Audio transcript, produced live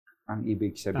ang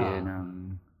ibig sabihin ng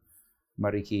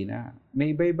Marikina.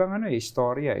 May iba-ibang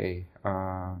istorya eh.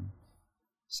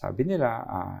 Sabi nila,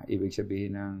 ibig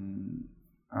sabihin ng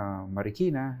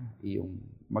Marikina, yung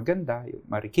maganda, yung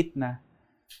marikit na.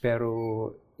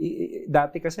 Pero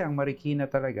dati kasi ang Marikina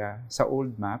talaga sa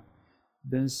old map,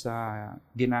 dun sa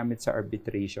ginamit sa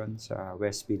arbitration sa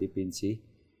West Philippine Sea,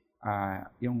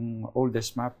 yung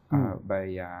oldest map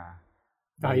by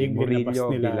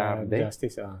Murillo Velarde.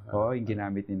 Justice. Yung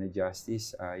ginamit ni na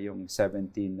Justice, yung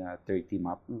 1730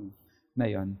 map na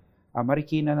yon.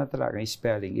 Marikina na talaga, yung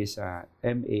spelling is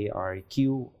Marquina,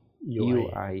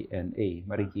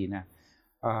 Marikina.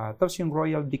 Tapos yung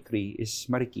royal decree is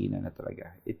Marikina na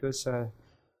talaga. It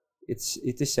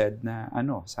is said na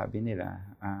sabi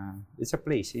nila, it's a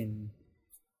place in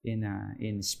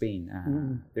Spain.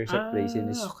 There's a place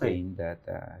in Spain that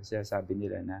sabi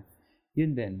nila na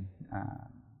yun din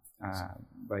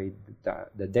by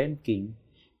the then king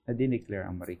na dineclare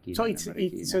ang Marikina. So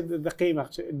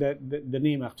the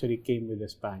name actually came with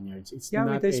the Spaniards. It's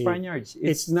not with the Spaniards.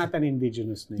 It's not an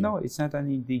indigenous name. No, it's not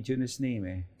an indigenous name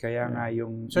eh. Kaya nga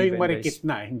yung so yung marikit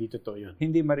na hindi totoo yun.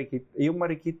 Hindi marikit. Yung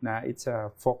marikit na, it's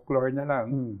a folklore na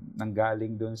lang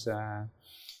nanggaling doon sa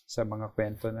mga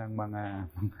kwento ng mga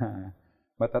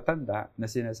matatanda na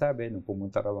sinasabi nung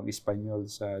pumunta raw ang Espanyol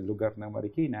sa lugar ng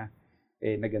Marikina,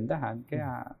 nagandahan.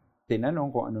 Kaya tinanong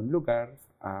kung anong lugar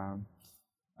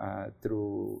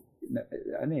through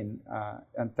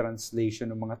ang translation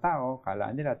ng mga tao,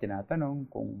 kala nila tinatanong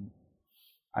kung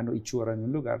ano itsura ng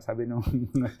lugar. Sabi ng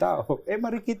mga tao,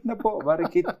 marikit na po,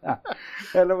 marikit na.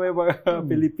 Alam mo yung mga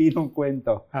Pilipinong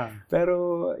kwento.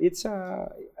 Pero it's a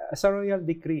royal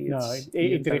decree.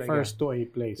 It refers to a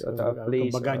place.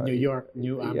 Kumbaga New York,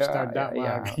 New Amsterdam.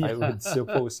 I would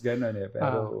suppose ganun eh.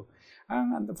 Pero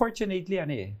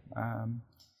unfortunately,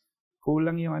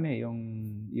 kulang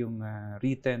yung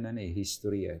written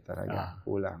history talaga.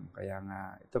 Kulang. Kaya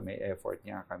nga ito may effort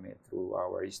nga kami through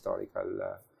our historical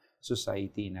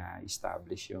society na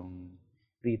establish yung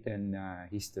written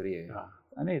history.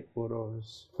 Puro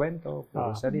kwento,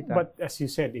 puro salita. But as you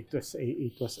said, it was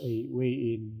a way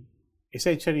in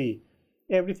essentially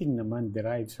everything naman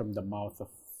derives from the mouth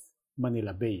of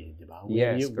Manila Bay, di ba?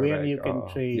 Where you can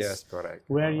trace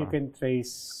you can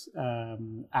trace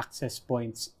access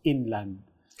points inland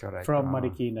from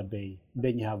Marikina Bay.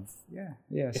 Then you have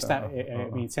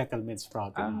settlements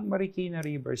throughout. Ang Marikina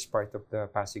River is part of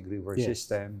the Pasig River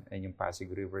system, and yung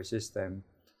Pasig River system,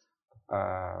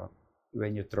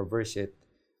 when you traverse it,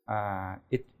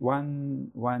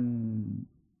 one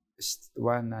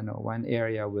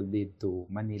area will lead to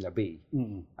Manila Bay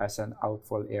as an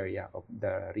outfall area of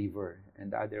the river,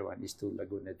 and the other one is to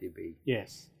Laguna de Bay.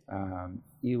 Yes.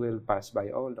 You will pass by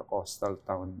all the coastal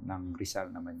town ng Rizal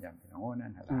naman yan.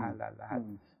 Pinangunan, Halahala, lahat.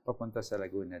 Papunta sa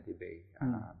Laguna de Bay.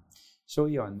 So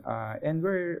yun. And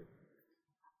we're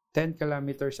 10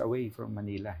 kilometers away from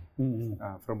Manila.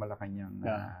 From Malacanang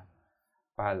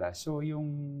Palace. So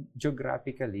yung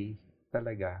geographically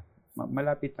talaga,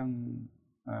 malapit ang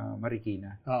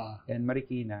Marikina. And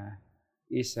Marikina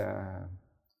is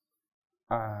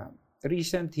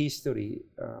recent history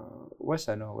was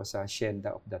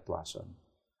hacienda of the Tuason.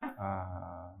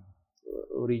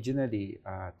 Originally,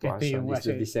 Tuason is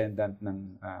the descendant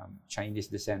ng Chinese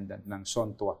descendant ng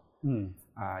Sontua.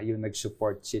 Yung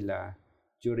nag-support sila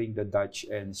during the Dutch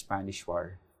and Spanish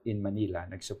War in Manila.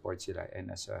 Nag-support sila,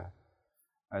 and as a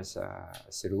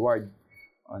reward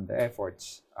on the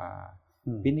efforts,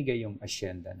 binigay yung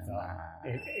hacienda ng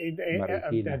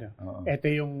Marikina. Ito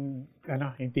yung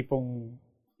yung tipong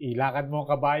ilakad mo ang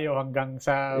kabayo hanggang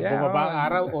sa bumaba ang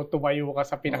araw o tumayo ka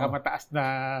sa pinakamataas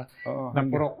na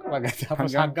purok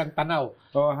tapos hanggang tanaw.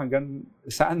 Hanggang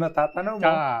saan matatanaw mo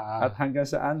at hanggang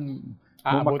saan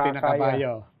mo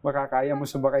makakaya mo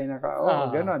sumakay na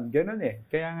ganon eh.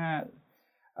 Kaya nga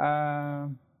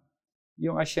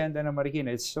yung hacienda ng Marikina,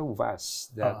 it's so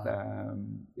vast that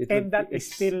that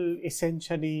is still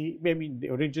essentially, the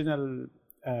original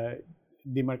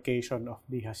demarcation of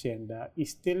the hacienda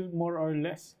is still more or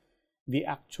less the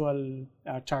actual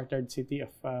chartered city of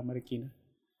Marikina.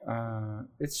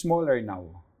 It's smaller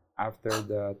now after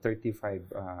the 35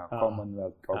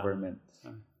 Commonwealth government.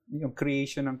 Yung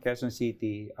creation ng Quezon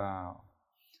City,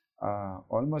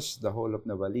 almost the whole of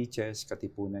Novaliches,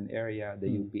 Katipunan area, the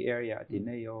UP area,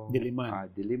 Ateneo,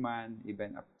 Diliman,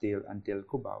 even until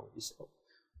Cubao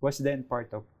was then part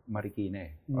of Marikina.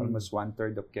 Almost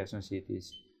 1/3 of Quezon City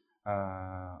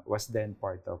was then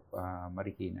part of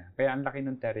Marikina. Kaya ang laki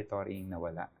ng territory yung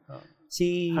nawala.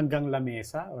 Hanggang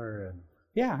Lamesa or?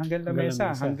 Yeah, hanggang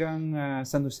Lamesa, hanggang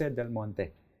San Jose del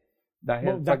Monte.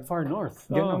 Dahil that far north.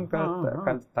 Ganun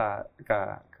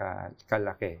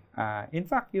kalaki. In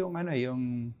fact, yung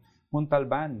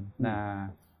Montalban na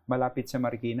malapit sa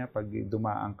Marikina, pag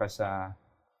dumaan ka sa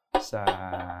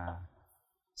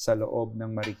loob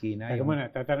ng Marikina. Teka muna,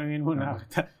 tatanungin muna.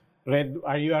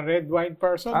 Are you a red wine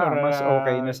person? Or mas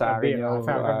okay na sa akin yung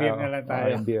beer na lang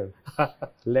tayo. Beer.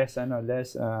 Less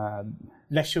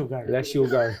sugar. Less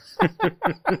sugar.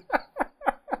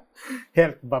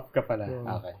 Health buff ka pala.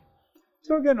 Okay.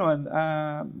 So ganoon,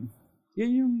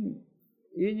 yun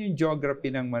yung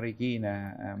geography ng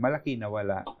Marikina, malaki na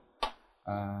wala.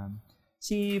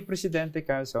 Si Presidente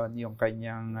Quezon, yung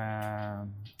kanyang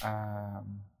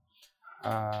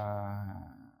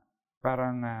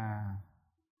parang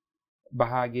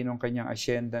bahagi ng kanyang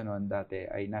asyenda noon dati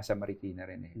ay nasa Marikina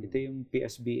rin eh. Ito yung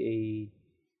PSBA,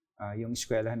 yung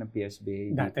eskwelahan ng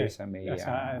PSBA dito sa may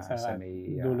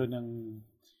dulo ng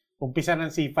umpisa ng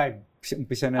C5.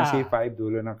 Umpisa ng C5,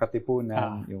 dulo ng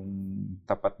Katipunan, yung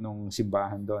tapat ng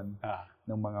simbahan doon,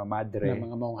 ng mga madre, ng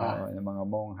mga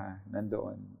mongha,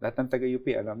 nandoon. Lahat ng taga-UP,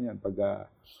 alam yun,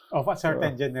 of a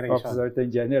certain generation. Of a certain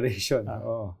generation,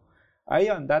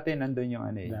 Ayun, dati nandun yung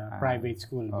private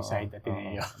school beside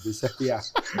Ateneo.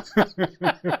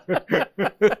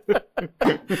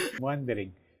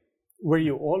 Wondering, were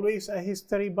you always a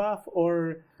history buff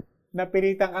or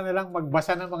napilitan ka na lang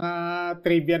magbasa ng mga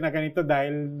trivia na ganito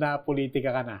dahil na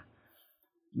politika ka na?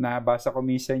 Nabasa ko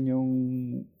minsan yung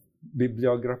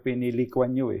bibliography ni Lee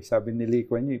Kuan Yew eh. Sabi ni Lee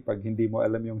Kuan Yew, pag hindi mo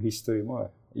alam yung history mo,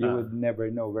 you would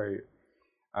never know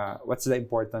what's the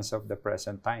importance of the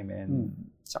present time, and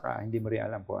saka hindi mo rin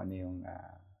alam po ano yung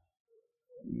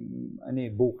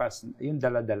bukas, yung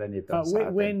dala-dala nito sa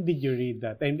atin. When did you read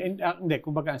that? And hindi,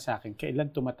 kumbaga sa akin,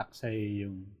 kailan tumatak sa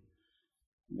yung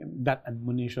that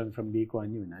admonition from Lee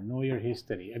Kuan Yew na know your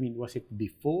history? I mean, was it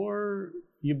before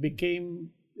you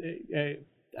became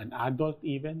an adult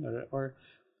even, or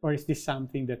is this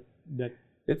something that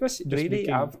it was really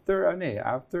after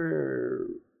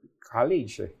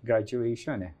college,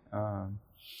 graduation eh.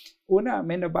 Una,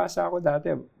 may nabasa ako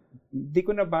dati. Hindi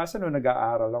ko nabasa nung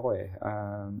nag-aaral ako eh.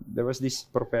 There was this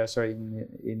professor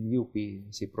in UP,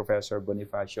 si Professor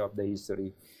Bonifacio of the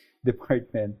History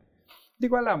Department. Hindi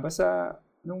ko alam, basta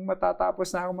nung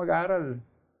matatapos na ako mag-aaral,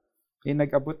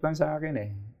 nag-abot lang sa akin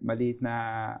eh. Maliit na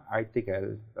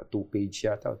article,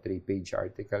 2-page yata, o 3-page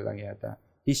article lang yata.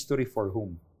 History for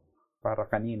whom? Para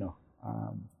kanino?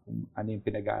 Ano yung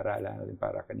pinag-aaralan natin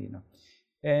para kanino.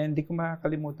 And di ko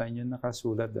makakalimutan yung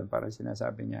nakasulat doon. Parang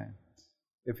sinasabi niya,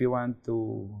 if you want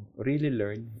to really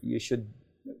learn, you should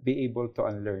be able to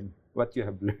unlearn what you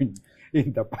have learned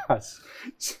in the past.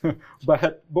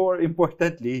 But more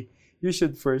importantly, you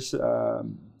should first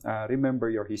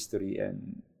remember your history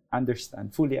and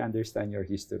fully understand your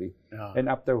history. And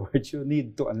afterwards, you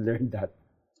need to unlearn that.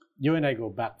 You and I go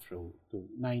back to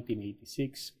 1986,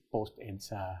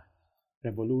 post-EDSA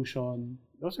revolution.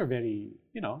 Those are very,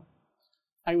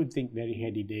 I would think very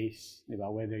heady days, diba?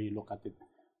 Whether you look at it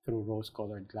through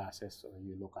rose-colored glasses or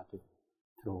you look at it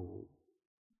through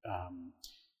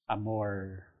a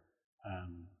more,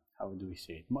 how do we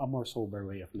say it, a more sober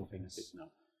way of looking at it now.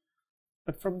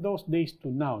 But from those days to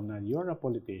now you're a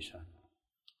politician,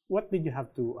 what did you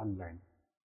have to unlearn?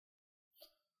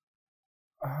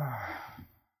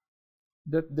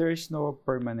 That there is no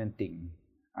permanent thing.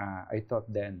 I thought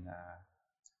then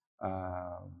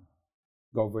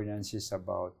governance is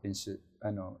about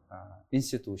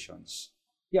institutions.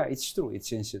 Yeah, it's true,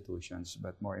 it's institutions,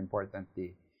 but more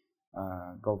importantly,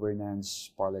 governance,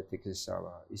 politics is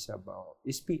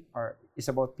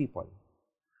about people.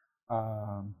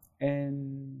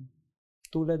 And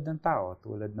tulad ng tao,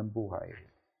 tulad ng buhay,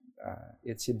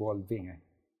 it's evolving.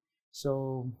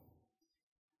 So,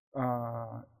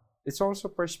 it's also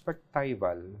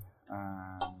perspectival.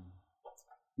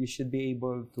 You should be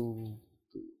able to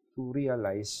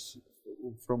realize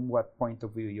from what point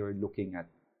of view you're looking at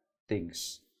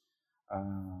things.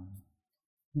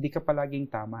 Hindi ka palaging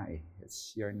tama eh.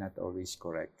 You're not always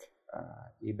correct.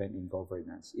 Even in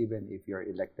governance, even if you're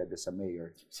elected as a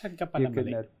mayor, saan ka pala you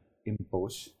cannot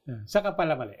impose. Saan ka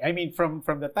pala mali? I mean, from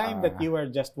the time that you were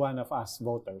just one of us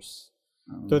voters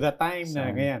to the time na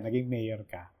ngayon, naging mayor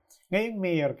ka. Ngayong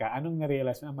mayor ka, anong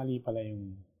na-realize na mali pala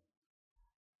yung...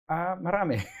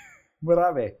 Marami.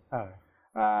 Marami.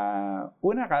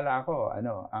 Una, akala ko,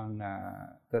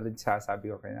 tulad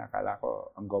sasabi ko kaya, akala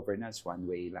ko, ang governance, one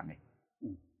way lang eh.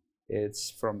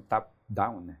 It's from top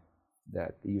down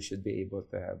that you should be able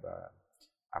to have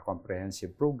a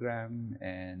comprehensive program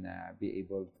and be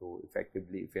able to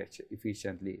effectively,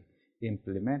 efficiently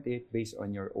implement it based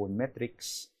on your own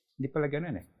metrics. Hindi pala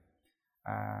ganun eh.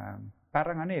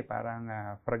 parang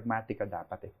pragmatic ka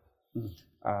dapat eh.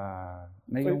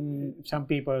 Na yung some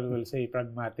people will say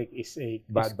pragmatic is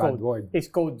bad word. Is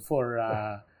code for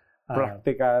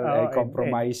practical and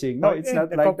compromising. No, it's not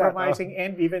like compromising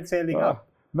and even selling up.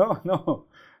 No.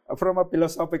 From a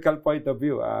philosophical point of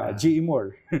view, G.E.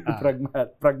 Moore,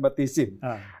 pragmatism,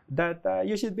 that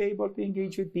you should be able to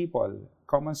engage with people,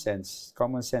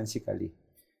 commonsensically.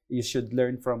 You should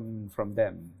learn from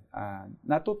them.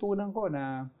 Natutunan ko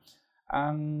na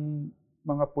ang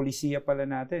mga polisiya pala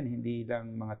natin, hindi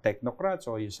lang mga technocrats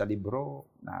o yung sa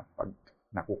libro na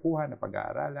nakukuha, na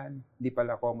pag-aaralan, hindi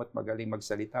pala komot magaling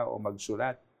magsalita o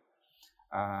magsulat.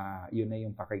 Yun na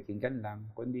yung pakikinggan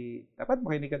lang, kundi dapat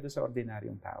makinig ka doon sa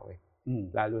ordinaryong tao eh.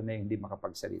 Lalo na yung hindi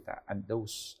makapagsalita, and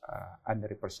those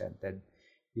unrepresented,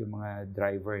 yung mga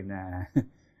driver na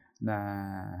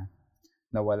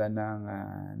nawalan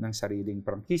ng sariling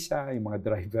prangkisa, yung mga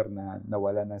driver na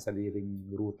nawalan ng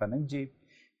sariling ruta ng jeep,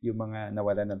 yung mga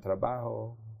nawalan ng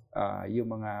trabaho,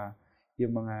 yung mga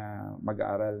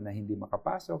mag-aaral na hindi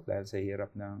makapasok dahil sa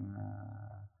hirap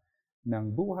ng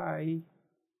buhay.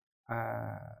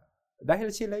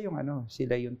 Dahil sila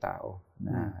yung tao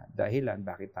na dahilan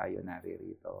bakit tayo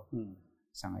naririto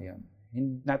sa ngayon.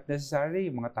 Not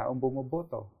necessarily yung mga taong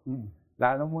bumoboto.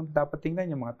 Lalo mo dapat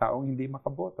tingnan yung mga taong hindi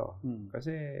makaboto.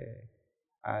 Kasi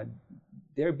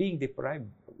they're being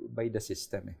deprived by the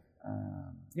system.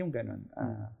 Yung ganun.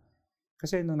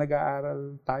 Kasi nung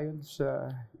nag-aaral tayo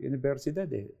sa universidad,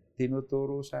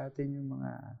 tinuturo sa atin yung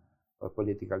mga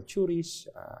political theories,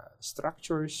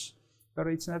 structures. Pero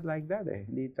it's not like that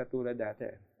Hindi katulad dati.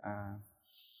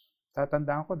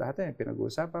 Tatandaan ko dati,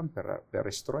 pinag-uusapan,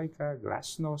 perestroika,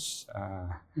 glasnost,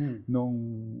 nung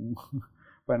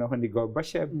panahon ni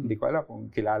Gorbachev, hindi ko alam kung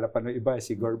kilala pa ng iba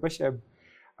si Gorbachev,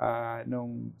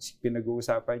 nung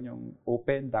pinag-uusapan yung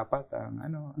open, dapat ang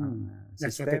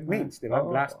That's what sistema. it means, di ba?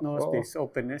 Glasnost is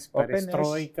openness,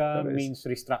 perestroika means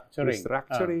restructuring.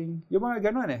 Restructuring, yung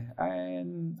mga ganun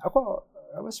And ako,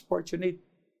 I was fortunate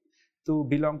to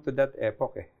belong to that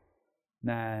epoch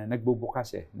na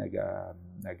nagbubukas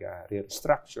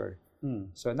nag-restructure.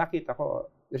 So nakita ko,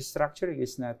 restructuring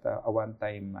is not a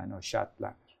one-time shot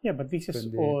lang. Yeah, but this is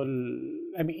all,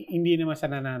 I mean, hindi naman sa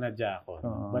nananadya ako,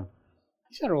 but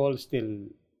these are all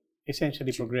still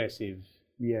essentially progressive.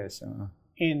 Yes.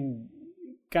 And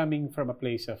coming from a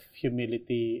place of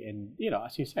humility and,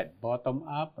 as you said, bottom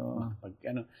up,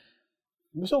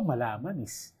 gusto ko malaman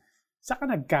is, saan ka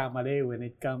nagkamali when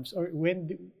it comes, or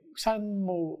saan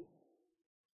mo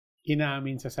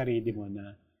inamin sa sarili mo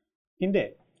na, hindi,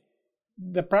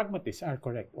 the pragmatists are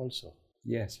correct also.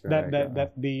 Yes, correct.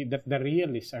 That the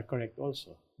realists are correct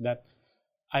also. That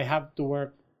I have to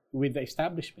work with the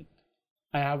establishment.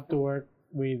 I have to work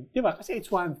with, di ba? Kasi it's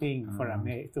one thing for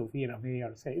to hear a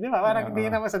mayor say, di ba? Parang hindi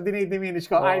naman sa dinidiminish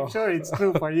ko, I'm sure it's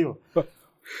true for you.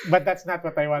 But that's not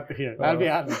what I want to hear. I'll be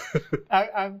honest.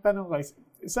 Ang tanong ko is,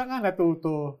 saan ka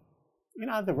natuto,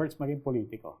 in other words, maging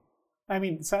politiko? I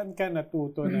mean, saan ka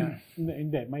natuto na,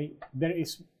 hindi, there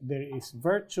is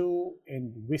virtue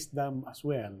and wisdom as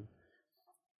well,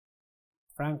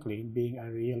 frankly, in being a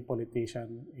real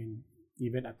politician and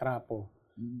even a trapo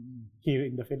here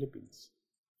in the Philippines.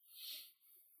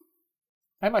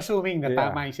 I'm assuming na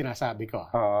tama yung sinasabi ko.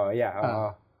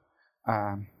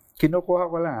 Kinukuha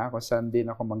ko lang kung saan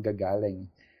din ako manggagaling.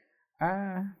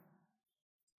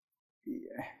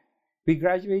 We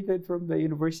graduated from the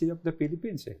University of the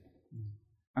Philippines.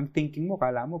 Ang thinking mo,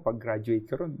 kala mo, pag graduate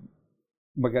ka ron,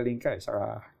 magaling ka.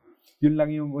 Saka, yun lang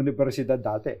yung universidad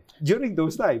dati. During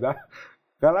those time,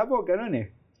 kala mo, ganun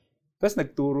Tapos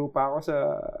nagturo pa ako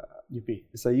sa UP.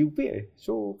 Sa UP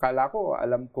So, kala ko,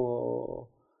 alam ko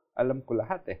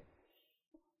lahat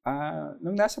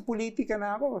Nung nasa politika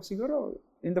na ako, siguro,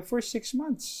 in the first 6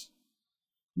 months,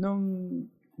 nung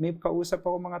may kausap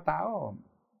ako mga tao,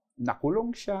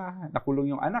 nakulong siya,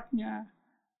 nakulong yung anak niya,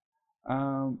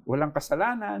 walang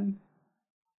kasalanan,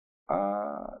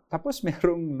 tapos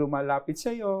merong lumalapit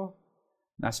sa'yo,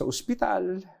 nasa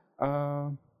ospital,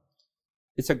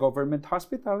 it's a government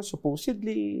hospital,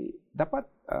 supposedly, dapat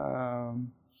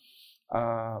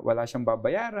wala siyang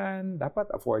babayaran,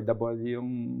 dapat affordable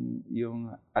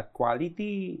yung at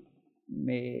quality,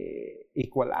 may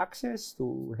equal access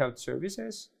to health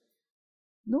services.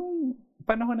 Nung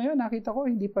panahon na yun, nakita ko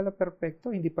hindi pala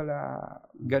perfecto, hindi pala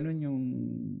ganun yung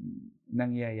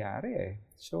nangyayari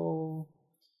So,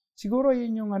 siguro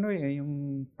yun yung yung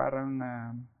parang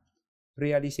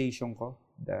realization ko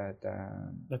that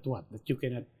what? That you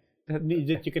cannot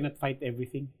fight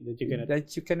everything? That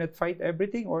you cannot fight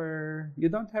everything, or you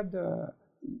don't have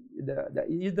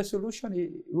the solution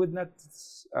would not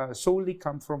solely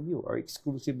come from you or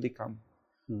exclusively come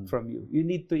from you. You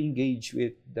need to engage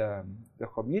with the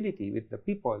community, with the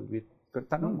people, with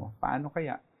tanong mo, paano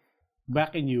kaya?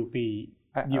 Back in UP,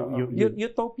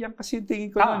 utopian kasi yung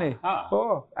tingin ko noon eh.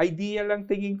 Oo, idea lang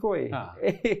tingin ko eh.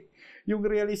 Yung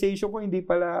realization ko hindi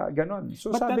pala ganon.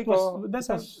 So sabi ko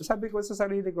sa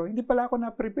sarili ko, hindi pala ako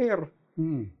na-prepare.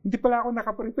 Hindi pala ako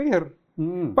naka-prepare.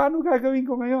 Paano gagawin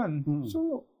ko ngayon?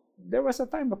 So there was a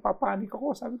time mapapanik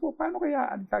ako. Sabi ko, paano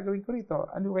kaya ang gagawin ko rito?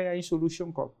 Ano kaya yung solution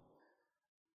ko?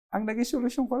 Ang naging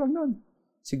solution ko lang noon,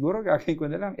 siguro gagawin ko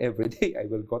na lang everyday I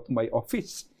will go to my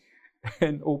office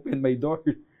and open my door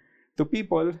to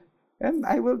people and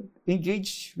I will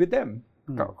engage with them.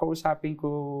 Kausapin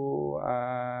ko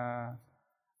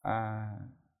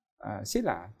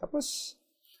sila. Tapos,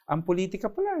 ang politika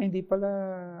pala, hindi pala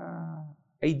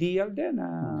ideal din.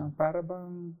 Para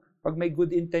bang, pag may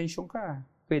good intention ka,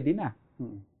 pwede na.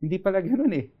 Hindi pala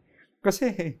ganoon eh.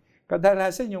 Kasi,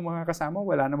 kadalasan yung mga kasama,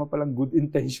 wala naman palang good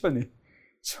intention eh.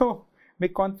 So, may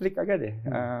conflict agad eh.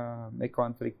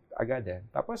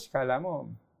 Tapos, kala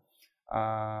mo,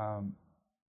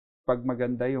 pag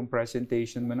maganda yung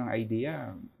presentation mo ng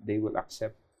idea, they will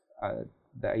accept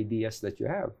the ideas that you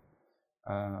have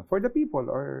for the people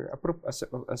or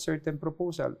a certain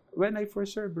proposal. When I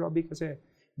first served, Roby, kasi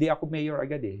di ako mayor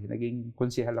agad eh. Naging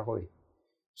konsehal ako eh.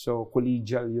 So,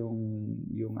 collegial yung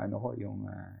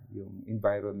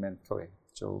environment ko eh.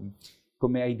 So,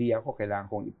 kung may idea ko,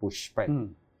 kailangan kong i-push pa eh.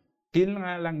 Yun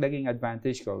nga lang naging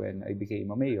advantage ko when I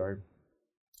became a mayor,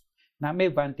 na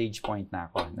may vantage point na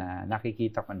ako, na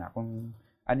nakikita ko na kung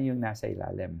ano yung nasa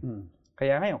ilalim.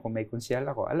 Kaya ngayon, kung may konsehal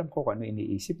ako, alam ko kung ano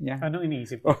iniisip niya. Anong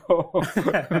iniisip niya?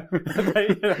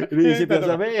 Iniisip niya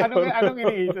sa mayor. Anong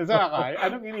iniisip?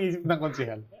 Anong iniisip ng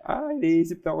konsehal?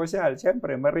 Iniisip ng konsehal.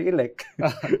 Siyempre, ma-re-elect.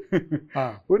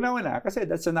 Una-una, kasi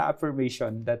that's an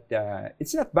affirmation that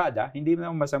it's not bad, hindi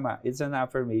naman masama. It's an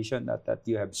affirmation that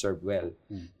you have served well.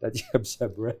 That you have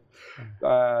served well.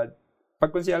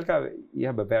 Pag konsehal ka, you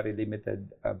have a very limited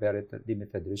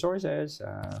resources.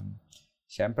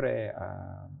 Siyempre,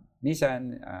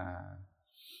 minsan,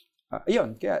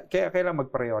 yun, kaya kailangan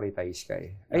mag-prioritize ka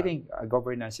eh. I think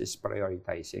governance is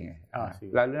prioritizing eh.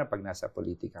 Lalo na pag nasa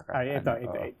politika ka. Ito,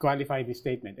 qualify this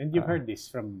statement. And you've heard this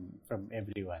from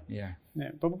everyone. Yeah.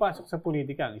 Pagpapasok sa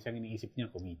politika, ang isang iniisip niya,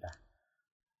 kumita.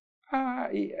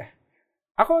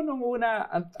 Ako nung una,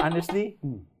 honestly,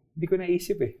 hindi ko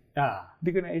naisip eh.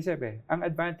 Ang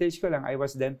advantage ko lang, I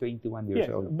was then 21 years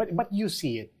old. But you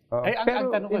see it.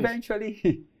 Pero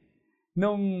eventually,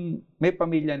 nung may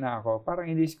pamilya na ako, parang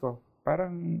inisip ko,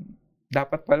 parang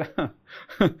dapat pala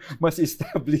mas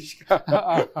establish ka.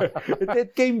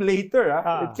 It came later.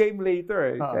 It came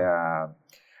later. Kaya,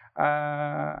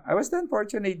 I was then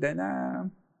fortunate na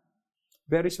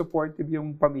very supportive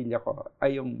yung pamilya ko.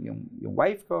 Yung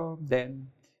wife ko,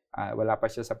 then, wala pa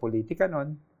siya sa politika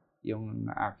noon. Yung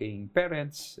aking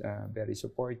parents, very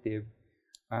supportive.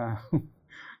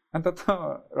 Ang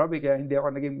totoo, Roby, kaya hindi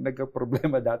ako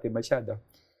nagka-problema dati masyado.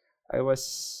 I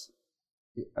was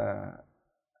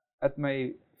at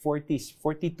my 40s,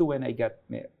 42 when I got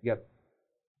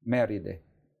married eh.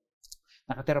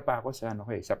 Nakatira pa ako sa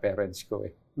sa parents ko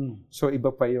eh. So iba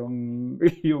pa yung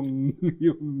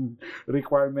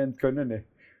requirement ko noon eh.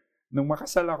 Nung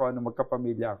makasal ako, nung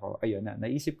magkapamilya ako, ayun na,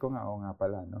 naisip ko nga, nga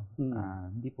pala, no?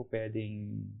 Hindi po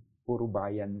pwedeng puro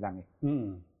bayan lang eh.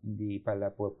 Hindi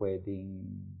pala po pwedeng,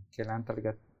 kailangan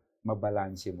talaga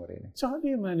mabalanse mo rin eh. So how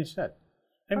do you manage that?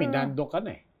 I mean, nandun ka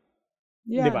na eh.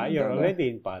 Yeah, diba? You're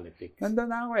already in politics. Nandun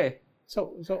na ako eh.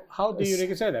 So how do you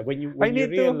reconcile that? When you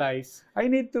realize... I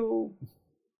need to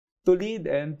lead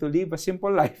and to live a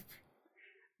simple life.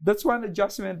 That's one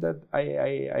adjustment that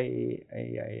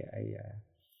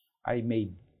I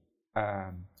made.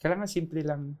 Kailangan simple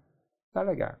lang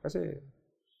talaga kasi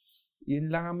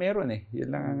yun lang ang meron eh. Yun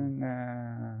lang ang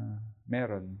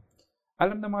meron.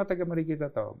 Alam ng mga taga Marikina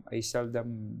to, I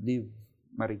seldom leave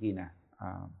Marikina.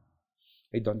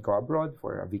 I don't go abroad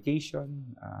for a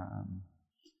vacation.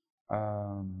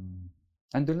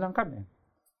 Nandun lang kami.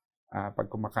 Pag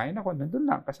kumakain ako, nandun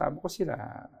lang. Kasama ko sila.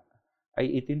 I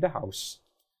eat in the house.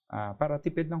 Para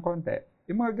tipid ng konti.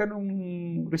 Yung mga ganong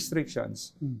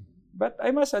restrictions. But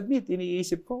I must admit,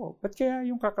 iniisip ko, ba't kaya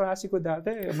yung kaklase ko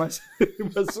dati, mas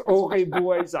okay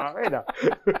buhay sa akin,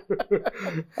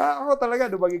 ako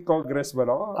talaga, nung maging congressman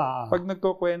ako, pag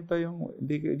nagkukwento yung,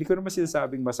 hindi ko naman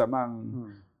sinasabing masamang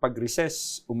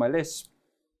pag-recess, umalis,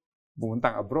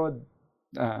 pumuntang abroad,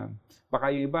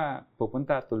 baka yung iba,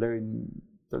 pupunta to learn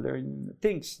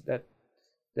things that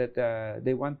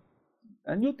they want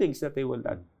new things that they will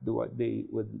do, what they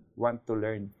would want to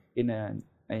learn in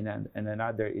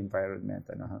another environment.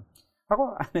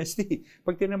 Ako, honestly,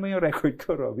 pag tinan mo yung record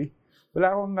ko, Roby,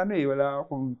 wala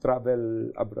akong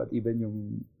travel abroad, even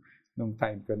nung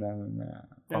time ko ng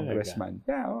congressman.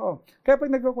 Yeah, oo. Kaya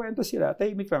pag nagkukwento sila,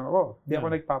 tahimik lang ako. Hindi ako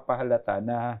nagpapahalata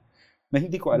na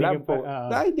hindi ko alam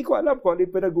hindi ko alam kung ano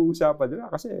yung pinag-uusapan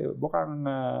nila kasi mukhang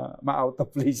ma-out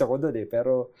of place ako doon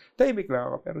Pero tahimik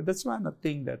lang ako. Pero that's one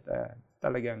thing that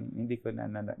talagang hindi ko na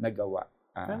nagawa.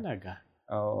 Talaga?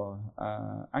 Oo.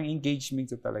 Ang engagement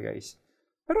ko talaga is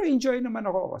pero enjoy naman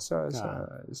ako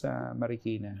sa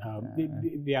Marikina.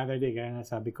 The other day, kaya nga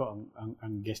sabi ko,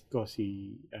 ang guest ko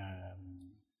si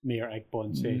Mayor Ike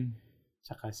Ponce,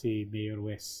 saka si Mayor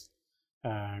Wes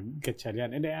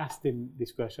Gatchalian. And I asked him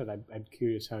this question. I'm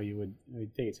curious how you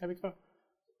would take it. Sabi ko,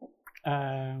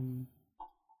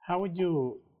 how would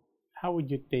you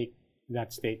take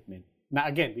that statement?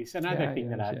 Na again, this is another thing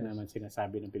na lahat naman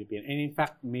sinasabi ng Pilipinas. And in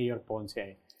fact, Mayor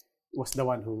Ponce was the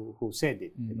one who said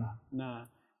it, diba? Na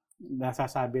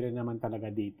nasasabi rin naman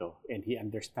talaga dito, and he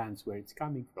understands where it's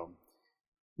coming from,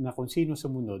 na kung sino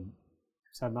sumunod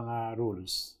sa mga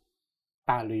rules,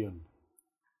 talo yun.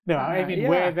 Diba? I mean,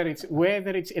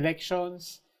 whether it's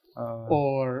elections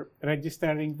or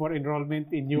registering for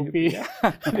enrollment in UP, diba?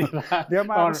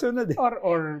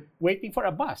 Or waiting for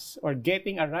a bus or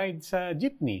getting a ride sa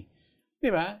jeepney.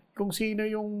 Diba? Kung sino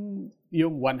yung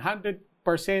 100%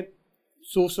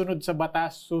 susunod sa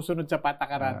batas, susunod sa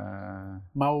patakaran,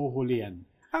 mahuhuli yan.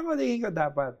 Ako tingin ko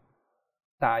dapat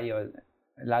tayo,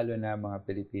 lalo na mga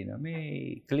Pilipino,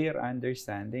 may clear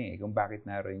understanding kung bakit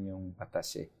naroon yung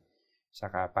batas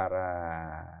Saka para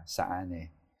saan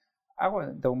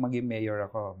Ako, itong maging mayor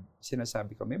ako,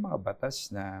 sinasabi ko, may mga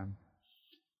batas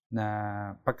na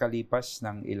pagkalipas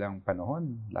ng ilang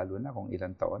panahon, lalo na kung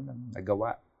ilang taon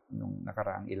nagawa nung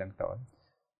nakaraang ilang taon.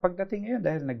 Pagdating ngayon,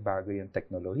 dahil nagbago yung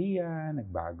teknolohiya,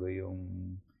 nagbago yung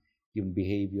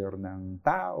behavior ng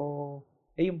tao,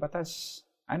 yung batas,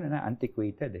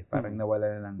 antiquated Parang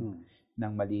nawala na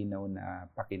ng malinaw na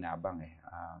pakinabang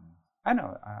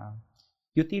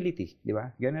utility, di ba?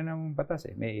 Ganun ang batas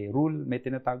May rule, may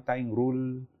tinatawag tayong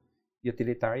rule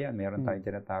utilitarian, meron tayong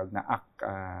tinatawag na act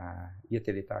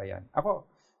utilitarian. Ako,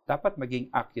 dapat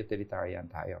maging act utilitarian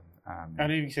tayo.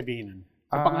 Ano yung sabihin nun?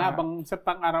 Sa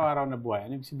pang-araw-araw na buhay,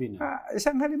 ano yung sabihin nun?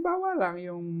 Isang halimbawa lang,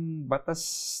 yung batas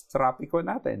trapiko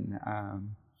natin.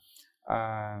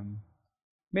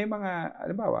 May mga,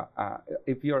 halimbawa,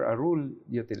 if you're a rule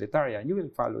utilitarian, you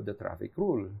will follow the traffic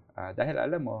rule. Dahil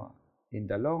alam mo, in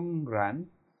the long run,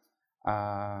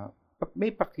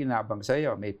 may pakinabang sa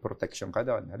iyo, may protection ka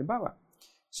doon. Halimbawa,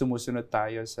 sumusunod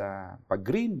tayo sa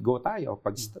pag-green, go tayo.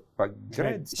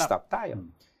 Pag-red, stop tayo.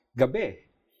 Gabi,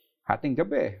 hating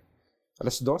gabi,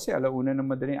 alas 12, alauna ng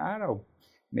madaling araw.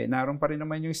 Naroon pa rin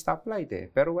naman yung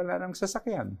stoplight pero wala nang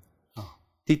sasakyan.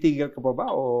 Titigil ka pa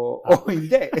ba o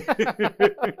hindi?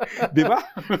 Di ba?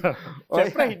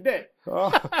 Siyempre hindi.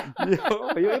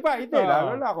 Yung iba hindi.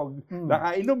 Lalo na kung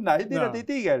nakainom na, hindi na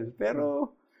titigil.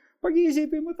 Pero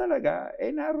pag-iisipin mo talaga,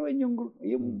 naroon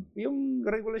yung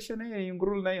regulasyon na yun, yung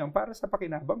rule na yun, para sa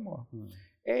pakinabang mo.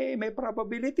 May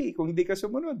probability. Kung hindi ka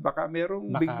sumunod, baka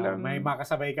merong biglang... May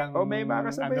makasabay kang... may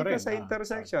makasabay ka sa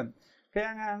intersection.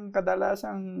 Kaya nga ang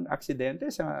kadalasang aksidente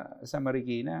sa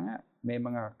Marikina nga, may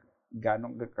mga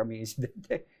ganong kami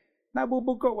insidente.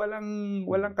 Nabubog ko, walang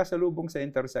kasalubong sa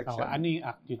intersection. Ano yung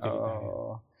act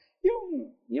utilitarian?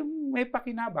 Yung may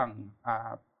pakinabang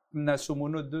na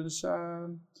sumunod dun sa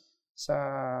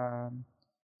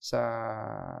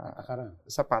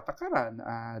patakaran,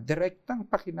 direktang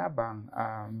pakinabang.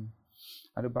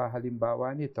 Ano ba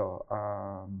halimbawa nito?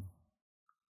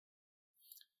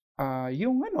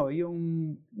 Yung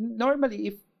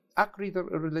normally if act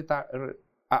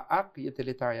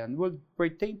utilitarian would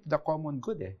pertain to the common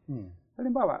good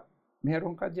Halimbawa,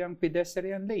 meron ka diyang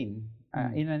pedestrian lane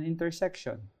in an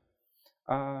intersection.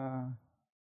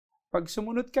 Pag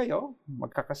sumunod kayo,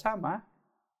 magkakasama,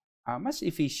 mas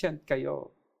efficient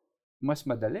kayo, mas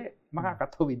madali,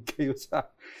 makakatawid kayo sa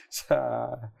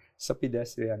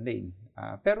pedestrian lane.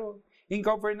 Pero in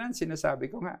governance,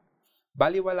 sinasabi ko nga,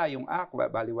 baliwala yung act,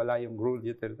 baliwala yung rule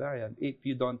utilitarian if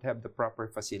you don't have the proper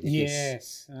facilities.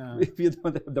 Yes. If you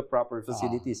don't have the proper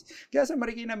facilities. Kaya sa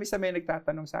Marikina, may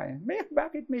nagtatanong sa akin,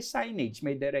 bakit may signage,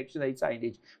 may directional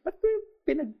signage? Ba't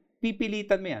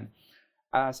pinagpipilitan mo yan?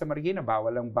 Sa Marikina,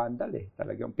 bawal ang bandal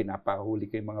Talagang pinapahuli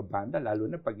ko yung mga bandal,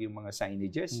 lalo na pag yung mga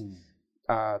signages.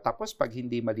 Tapos pag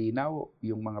hindi malinaw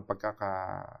yung mga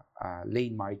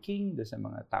lane marking sa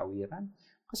mga tawiran,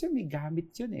 kasi may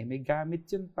gamit yun may gamit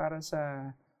yun para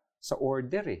sa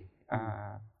order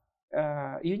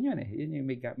yun eh. Yun yung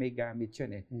may gamit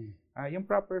yun eh. Yung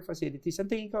proper facilities, ang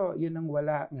tingin ko, yun ang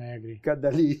wala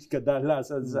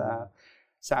kadalasan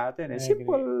sa atin eh.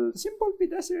 Simple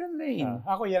pedestrian lane.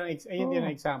 Ako yun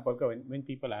ang example ko when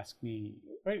people ask me,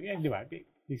 di ba,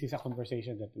 this is a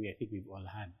conversation that I think we've all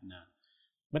had na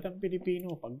ba't ang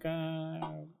Pilipino pagka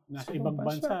nasa ibang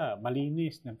bansa,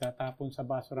 malinis, nagtatapon sa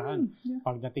basurahan,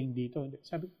 pagdating dito,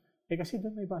 sabi kasi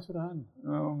doon may basurahan.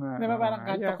 Oo nga. Diba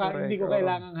parang hindi ko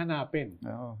kailangang hanapin.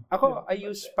 Ako,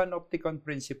 I use panopticon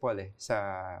principle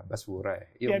sa basura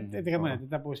eh. Teka muna,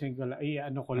 tatapusin ko lang.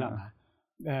 Ko lang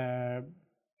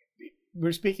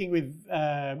we're speaking with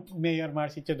Mayor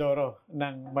Marcy Teodoro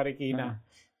ng Marikina.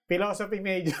 Philosophy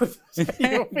major sa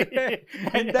UP.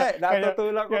 Hindi,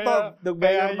 natutulak ko to.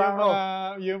 Kaya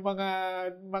yung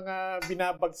mga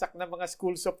binabagsak na mga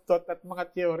schools of thought at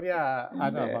mga teorya,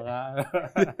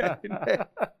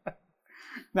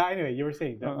 anyway, you were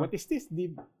saying, what is this?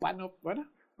 The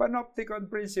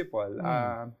Panopticon principle.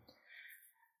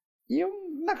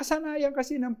 Yung nakasanayan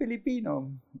kasi ng Pilipino,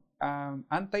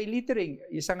 anti-littering,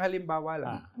 isang halimbawa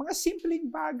lang. Mga simpleng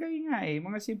bagay nga eh.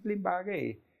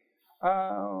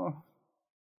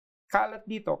 Kalat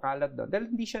dito, kalat doon. Dahil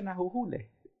hindi siya nahuhuli.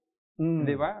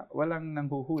 Di ba? Walang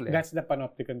nanghuhuli. That's the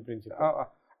panopticon principle. Oo.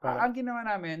 Ang ginawa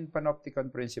namin,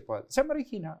 panopticon principle. Sa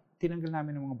Marikina, tinanggal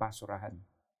namin ng mga basurahan.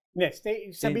 Next,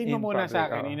 sabihin mo muna sa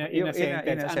akin, in a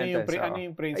sentence, ano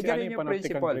yung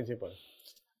panopticon principle?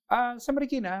 Sa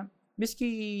Marikina, miski,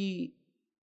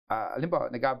 halimbawa,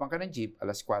 nag-aabang ka ng jeep,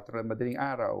 alas 4 ng madaling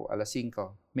araw, alas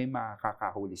 5, may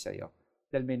makakahuli sa'yo.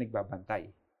 Dahil may nagbabantay.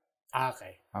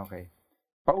 Okay.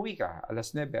 Pauwi ka,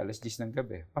 alas 9, alas 10 ng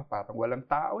gabi. Parang walang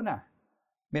tao na.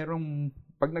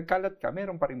 Pag nagkalat ka,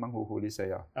 meron pa rin manghuhuli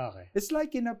sa'yo. Okay. It's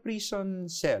like in a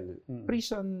prison cell,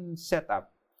 prison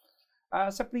setup.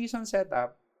 Sa prison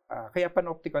setup, kaya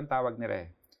panopticon tawag nila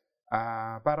eh.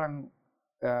 Parang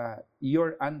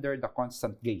you're under the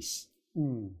constant gaze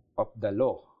of the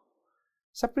law.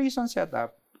 Sa prison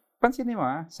setup, pansinin mo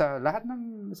sa lahat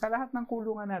ng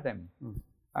kulungan natin.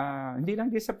 Hindi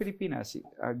lang din sa Pilipinas,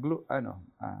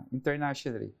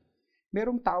 internationally.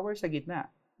 Merong tower sa gitna.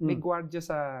 May gwardiya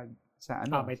sa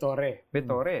may torre. May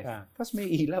torre. Tapos may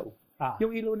ilaw.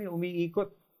 Yung ilaw niya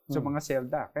umiikot sa mga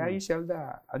selda. Kaya yung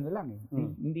selda,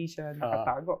 hindi siya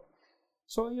nakatago.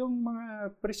 So yung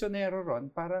mga prisyonero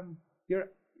ron, parang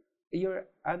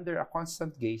you're under a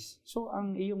constant gaze. So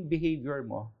ang iyong behavior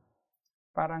mo,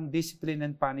 parang discipline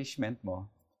and punishment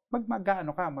mo,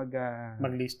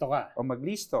 maglisto ka. O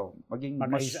maglisto.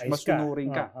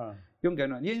 Masunurin ka. Yung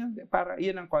gano'n.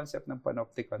 Yun ang concept ng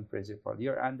panopticon principle.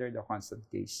 You're under the constant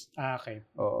gaze. Okay.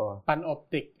 Oo.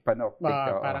 Panoptic. Parang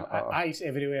eyes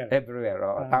everywhere. Everywhere.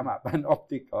 Tama.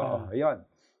 Panoptic. Yun.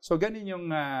 So, ganun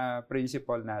yung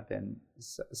principle natin.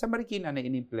 Sa Marikina na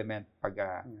in-implement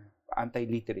pag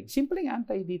anti-littering. Simpleng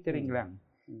anti-littering lang.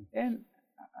 And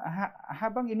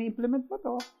habang in-implement mo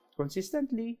to,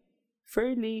 consistently,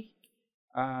 fairly,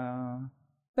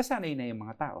 nasanay na yung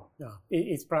mga tao.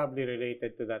 It's probably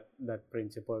related to that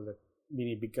principle that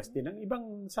binibigkas din ng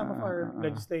some of our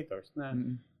legislators na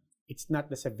it's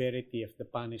not the severity of the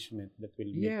punishment that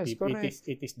will make people.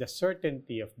 It is the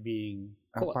certainty of being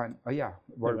caught.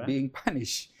 Or being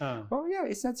punished.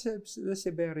 It's not the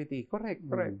severity. Correct.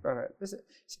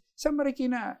 Sa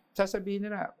Marikina, sasabihin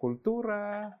nila,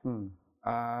 kultura,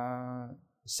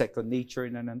 second nature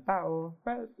na ng tao.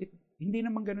 Well, hindi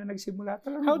naman gano'n nagsimula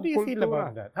talaga. How do you feel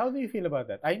about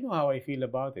that? I know how I feel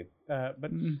about it. But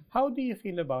how do you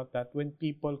feel about that when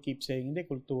people keep saying, hindi,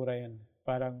 kultura yan.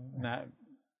 Parang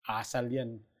asal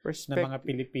yan ng mga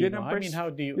Pilipino. How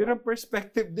do you... Yun ang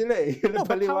perspective nila eh. Yun ang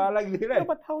paliwalag nila eh.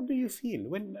 But how do you feel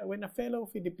when a fellow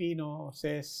Filipino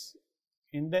says,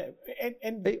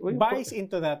 buys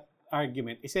into that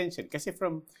argument, essentially? Kasi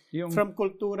from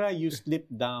kultura, you slip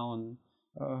down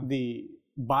the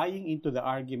buying into the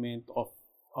argument of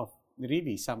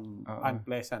really some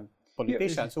unpleasant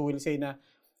politicians who will say na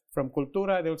from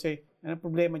kultura, they will say, ano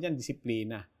problema dyan?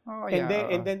 Disiplina.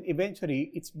 And then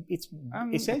eventually, it's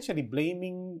essentially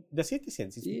blaming the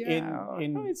citizens. It's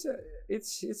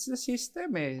the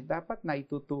system eh. Dapat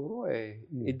naituturo eh.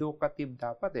 Educative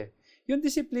dapat eh. Yung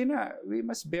disiplina, we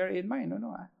must bear in mind.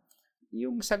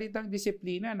 Yung salitang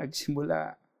disiplina,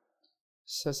 nagsimula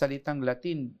sa salitang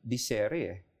Latin, discere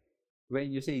eh. When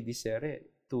you say discere,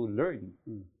 to learn.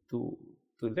 To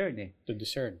learn eh. To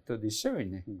discern. To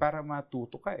discern eh. Para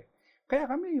matuto ka eh.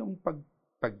 Kaya kami yung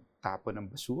pagtapon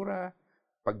ng basura,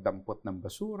 pagdampot ng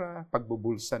basura,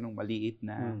 pagbubulsa ng maliit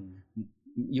na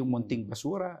yung munting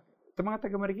basura. Ito mga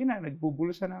taga Marikina,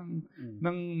 nagbubulsa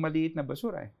ng maliit na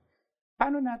basura eh.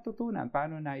 paano natutunan?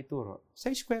 Paano naituro? Sa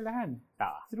eskwelahan.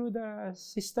 Through the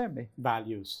system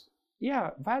Values.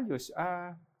 Yeah, values.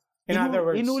 In other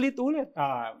words, inulit-ulit.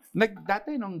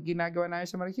 Dati, nung ginagawa namin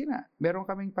sa Marikina, meron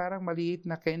kaming parang maliit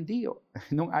na candy.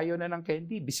 Nung ayaw na ng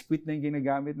candy, biskwit na yung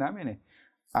ginagamit namin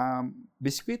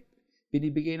biskwit,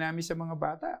 binibigay namin sa mga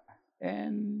bata.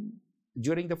 And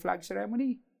during the flag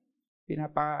ceremony,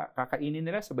 kakainin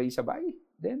nila sabay-sabay.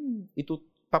 Then,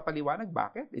 papaliwanag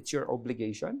bakit. It's your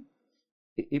obligation.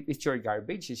 If it's your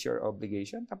garbage, it's your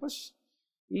obligation. Tapos,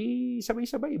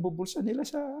 sabay-sabay, ibubulsa nila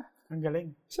sa... Ang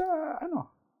galing. Sa,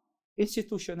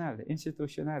 institutional.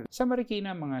 Sa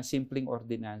Marikina, mga simpleng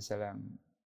ordinansa lang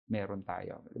meron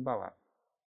tayo. Halimbawa,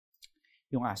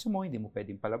 yung aso mo, hindi mo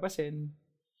pwedeng palabasin.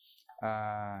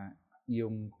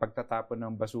 Yung pagtatapon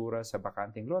ng basura sa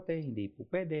bakanting lote, hindi po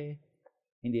pwede.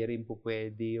 Hindi rin po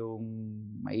pwede yung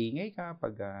maingay ka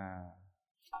pag a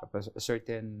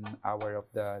certain hour of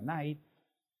the night.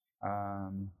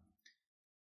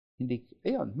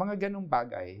 Mga ganong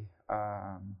bagay.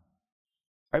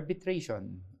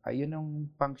 Arbitration, ayun ang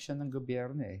function ng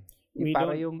gobyerno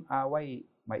para yung away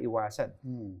maiwasan.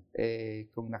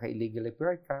 Kung naka-illegal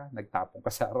park ka, nagtapon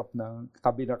ka sa harap ng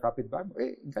tabi ng kapitbahay mo,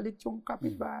 galit yung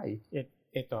kapitbahay.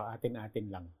 Ito, atin-atin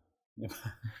lang.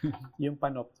 Yung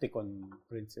panopticon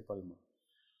principle mo.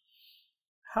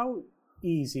 How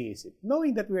easy is it?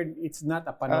 Knowing that it's not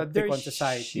a panopticon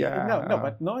society.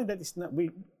 But knowing that it's not,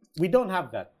 we don't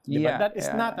have that. Yeah, that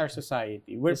is not our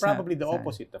society. We're probably the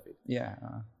opposite of it. Yeah.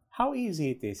 How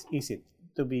easy is it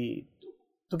to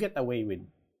get away with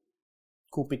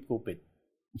kupit?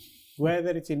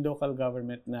 Whether it's in local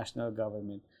government, national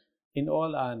government, in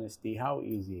all honesty, how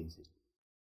easy is it?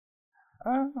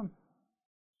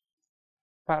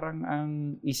 Parang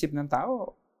ang isip ng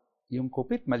tao, yung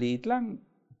kupit, maliit lang,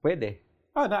 pwede.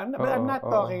 I'm not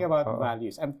talking about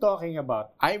values. I'm talking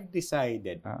about, I've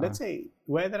decided, let's say,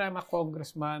 whether I'm a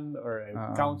congressman or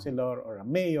a councilor or a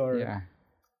mayor,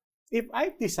 if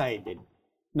I've decided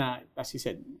na, as you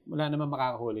said, wala naman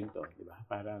makakahuling to, di ba?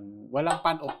 Parang walang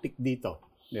panoptic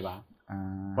dito, di ba?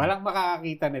 Walang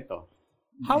makakakita nito.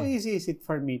 How easy is it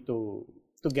for me to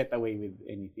get away with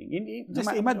anything?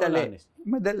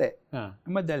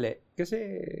 Madali.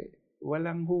 Kasi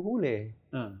walang huhuli.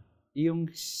 Yung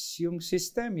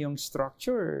system, yung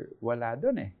structure, wala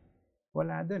doon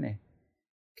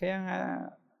Kaya nga,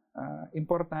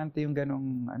 importante yung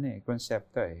ganong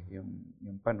konsepto yung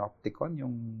panopticon,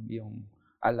 yung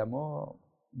alam mo,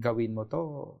 gawin mo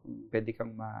to, pwede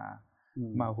kang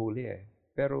mahuli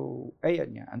Pero,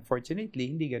 ayun nga, unfortunately,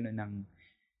 hindi ganon ang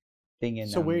tingin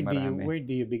ng marami. So where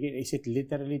do you begin? Is it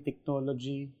literally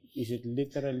technology? Is it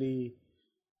literally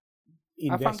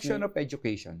investment? A function of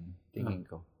education, tingin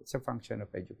ko. It's a function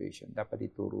of education. Dapat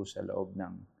ituro sa loob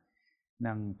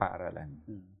ng paaralan.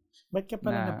 Ba't ka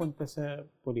pala napunta sa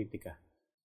politika?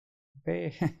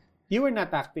 Okay. You were not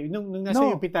active. Nung nasa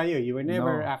UP tayo, you were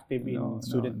never active in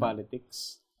student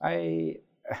politics?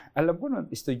 Alam ko nun,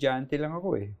 estudyante lang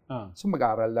ako So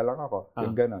mag-aral na lang ako.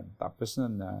 Yung ganon. Tapos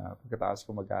nun, pagkatapos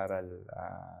ko mag-aral,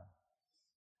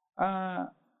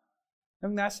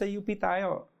 nung nasa UP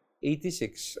tayo,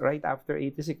 86, right after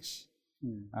 86,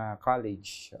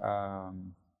 college.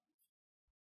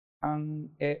 Ang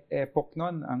epoch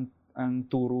nun, ang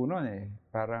turo nun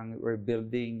parang we're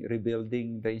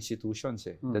rebuilding the institutions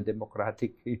the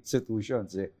democratic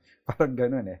institutions Parang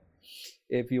ganun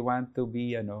If you want to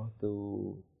be,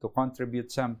 to contribute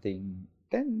something,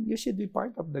 then you should be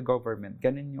part of the government.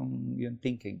 Ganun yung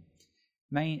thinking.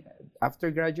 After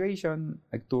graduation,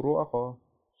 nagturo ako.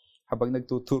 Habang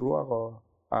nagtuturo ako,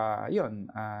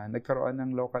 nagkaroon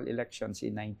ng local elections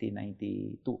in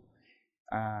 1992.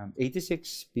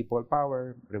 86, people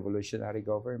power, revolutionary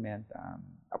government,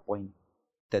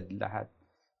 appointed lahat.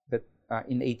 But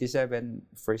in 87,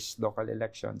 first local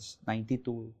elections,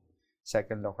 92,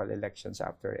 second local elections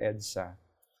after EDSA.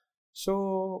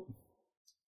 So,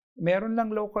 meron lang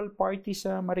local party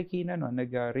sa Marikina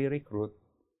nag-re-recruit.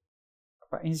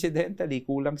 Incidentally,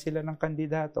 kulang sila ng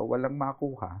kandidato, walang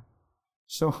makuha.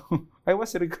 So, I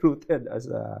was recruited as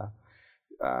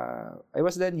I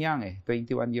was then young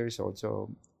 21 years old. So,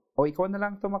 ikaw na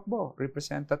lang tumakbo.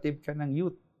 Representative ka ng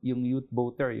youth. Yung youth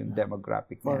voter, yung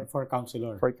demographic for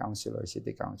councilor. For councilor,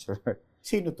 city councilor.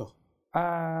 Sino to?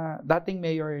 Dating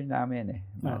mayor namin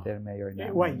Dating mayor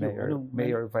namin. Why?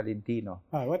 Mayor Valentino.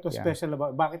 What was special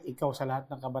about, bakit ikaw sa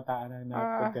lahat ng kabataan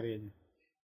na punteriya niya?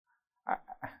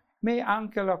 May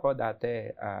uncle ako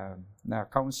dati na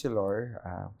councilor,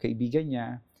 kaibigan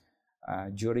niya.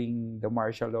 During the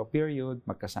martial law period,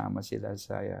 magkasama sila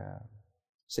sa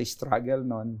struggle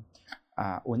noon.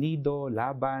 Unido,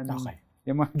 laban. Okay.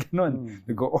 Yung mga ganun.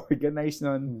 Nag-organize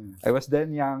nun. I was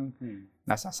then young.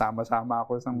 Nasasama-sama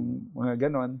ako sa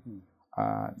mga ganun.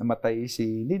 Namatay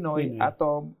si Ninoy,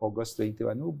 Atom, August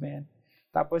 21 movement.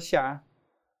 Tapos siya,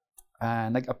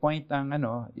 nag-appoint ng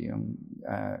yung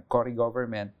Cory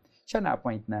government. Siya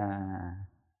na-appoint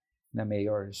na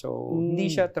mayor. So, hindi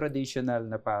siya traditional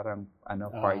na parang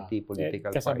party,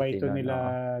 political kasabay party. Kasabay ito nila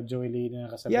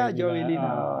Joelina, kasabay nila.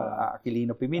 Joelina,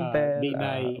 Aquilino Pimentel,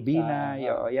 Binay,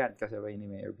 yan, kasabay ni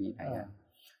Mayor Binay.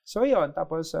 So, yun.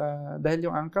 Tapos,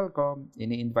 dahil yung uncle ko,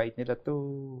 ini-invite nila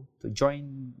to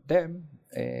join them,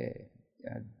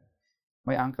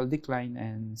 my uncle declined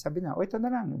and sabi na, ito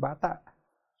na lang, bata.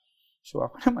 So,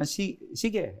 ako naman,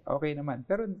 sige, okay naman.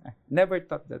 Pero, never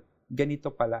thought that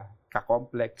ganito pala,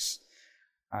 ka-complex,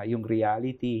 yung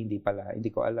reality, hindi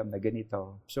ko alam na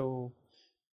ganito. So,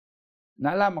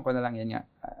 naalaman ko na lang yan nga,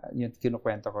 yung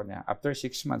kinukwento ko niya, after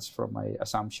 6 months from my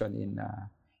assumption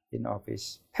in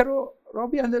office. Pero,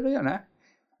 Roby, yun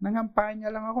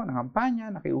nangampanya lang ako,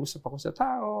 nakiusap ako sa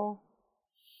tao,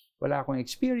 wala akong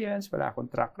experience, wala akong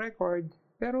track record,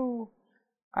 pero,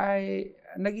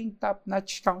 naging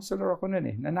top-notch counselor ako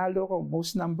nun Nanalo ko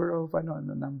most number of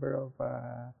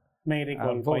may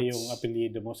recall pa yung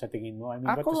apelyido mo sa tingin mo? I mean,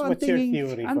 what's your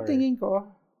theory ang tingin ko,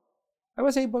 I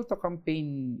was able to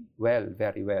campaign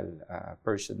very well,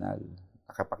 personal.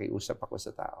 Nakapakiusap ako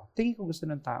sa tao. Tingin ko gusto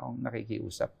ng taong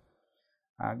nakikiusap.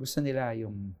 Gusto nila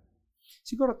yung,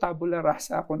 siguro tabula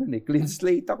rasa ako nun clean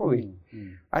slate ako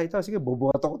ito, sige,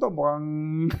 boboto ko to,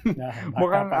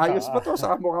 mukhang ayos pa to,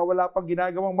 saka mukhang wala pang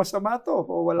ginagawang masama to,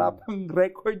 o wala pang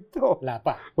record to. Wala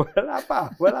pa.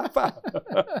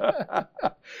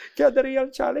 Kaya the real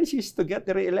challenge is to get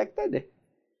reelected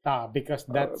because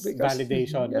that's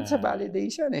validation. That's a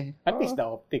validation At least the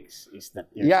optics is that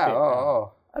you're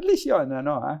At least yun,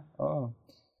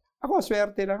 Ako,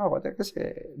 swerte lang ako kasi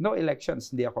no elections,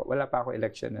 wala pa ako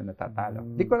election na natatalo.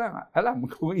 Hindi ko lang alam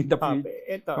kung in the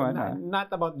future.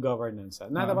 Not about governance.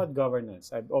 Not about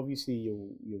governance. Obviously,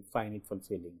 you find it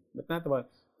fulfilling. But not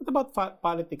about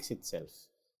politics itself.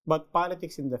 But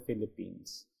politics in the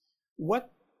Philippines.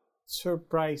 What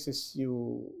surprises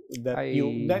you that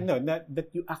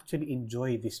you actually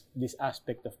enjoy this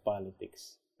aspect of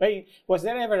politics? Was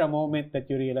there ever a moment that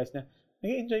you realized na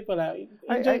nag-enjoy pala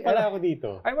ako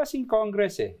dito? I was in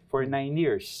Congress for 9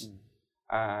 years.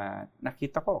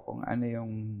 Nakita ko kung ano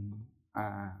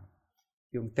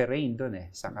yung terrain doon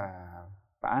saka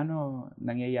paano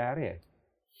nangyayari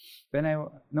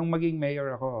nung maging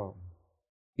mayor ako,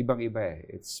 ibang-iba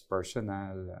It's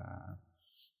personal,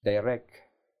 direct.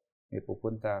 May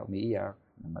pupunta, umiiyak,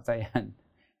 namatayan,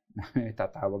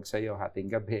 tatawag sa'yo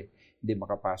hating gabi, hindi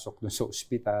makapasok doon sa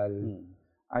ospital.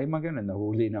 Ay magana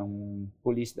nahuli ng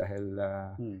pulis dahil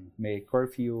may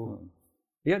curfew.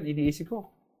 Yan, iniisip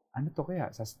ko, ano to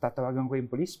kaya? Tatawagan ko yung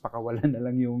pulis, pakawalan na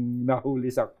lang yung nahuli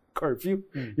sa curfew.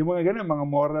 Yung mga ganun, mga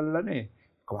moral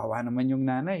kawawa naman yung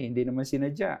nanay, hindi naman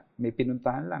sinadya, may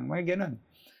pinuntahan lang, mga ganun.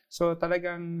 So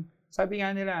talagang, sabi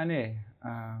nga nila,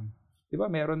 di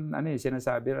ba meron,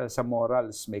 sinasabi sa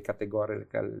morals, may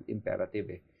categorical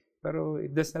imperative Pero it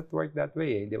does not work that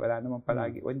way Hindi wala naman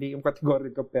palagi. O hindi yung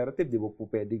categorical imperative, di mo po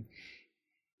pwedeng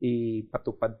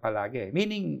ipatupad palagi.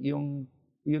 Meaning,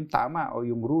 yung tama o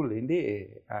yung rule, hindi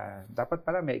dapat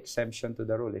pala may exemption to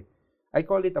the rule I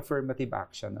call it affirmative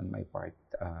action on my part.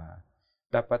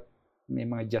 Dapat may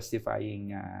mga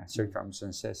justifying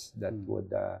circumstances that would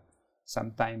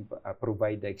sometimes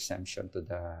provide the exemption to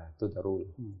the rule.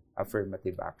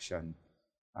 Affirmative action.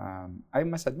 I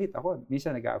must admit, ako,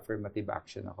 minsan nag-affirmative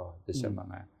action ako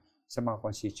sa mga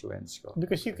constituents ko.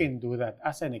 Because you can do that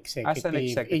as an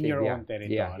executive in your own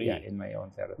territory. Yeah, in my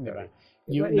own territory. Diba?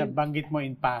 Yung nabanggit mo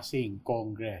in passing,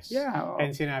 Congress. Yeah.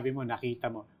 And sinabi mo,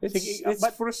 nakita mo. It's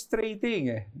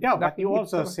frustrating Yeah, but you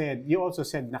also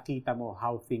said nakita mo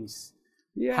how things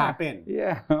happen.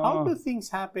 Yeah. How do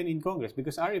things happen in Congress?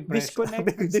 Because our impression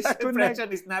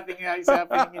is nothing is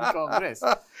happening in Congress.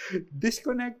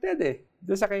 Disconnected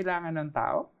doon sa kailangan ng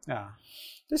tao.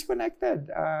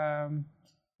 Disconnected.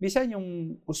 Minsan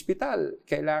yung ospital,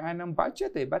 kailangan ng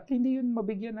budget Ba't hindi yun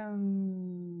mabigyan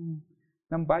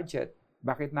ng budget?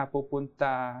 Bakit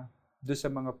napupunta doon sa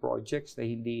mga projects na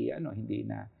hindi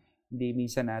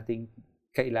minsan nating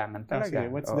kailangan talaga?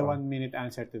 Okay, what's the 1-minute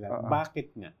answer to that?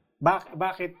 Bakit nga?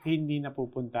 Bakit hindi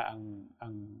napupunta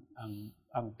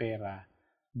ang pera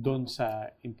doon sa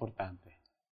importante?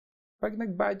 Pag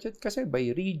nag-budget kasi by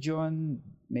region,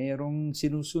 mayroong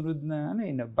sinusunod na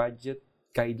na budget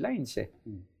guidelines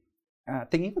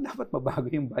Tingin ko dapat mabago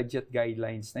yung budget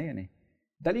guidelines na 'yan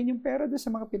dalhin yung pera doon sa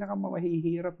mga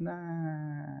pinakamahihirap na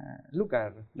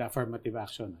lugar. The affirmative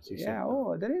action.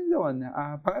 Dalhin doon.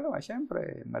 Pangalawa,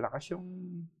 syempre, malakas yung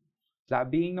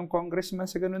lobbying ng congressman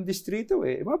sa ganung distrito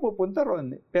mapupunta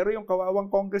ron. Pero yung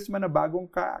kawawang congressman na bagong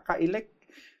ka-elect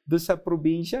doon sa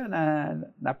probinsya na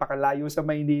napakalayo sa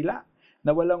Maynila,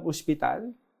 na walang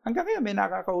ospital, hanggang kaya may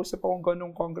nakakausap akong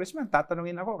ganung congressman,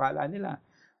 tatanungin ako, kala nila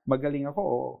magaling ako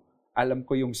o alam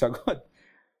ko yung sagot.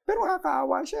 Pero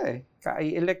kakaawa siya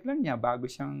Ka-elect lang niya bago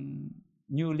siyang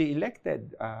newly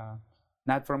elected.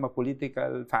 Not from a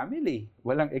political family.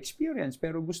 Walang experience.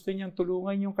 Pero gusto niyang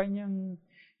tulungan yung kanyang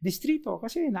distrito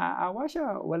kasi naaawa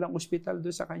siya. Walang ospital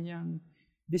doon sa kanyang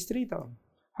distrito.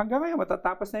 Hanggang ngayon,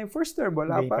 matatapos na yung first term.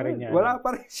 Wala pa rin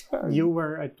siya. You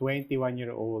were a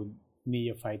 21-year-old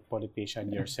neophyte politician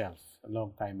yourself a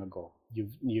long time ago.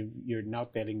 You're now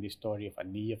telling the story of a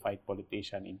neophyte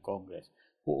politician in Congress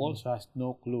who also has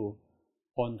no clue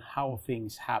on how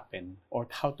things happen or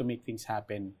how to make things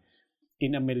happen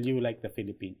in a milieu like the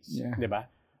Philippines. Yeah. Diba?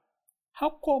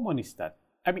 How common is that?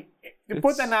 I mean,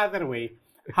 put another way,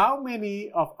 how many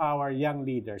of our young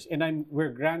leaders, and we're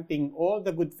granting all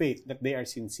the good faith that they are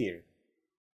sincere,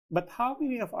 but how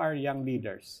many of our young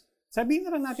leaders, sabihin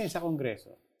na lang natin sa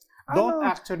Kongreso, don't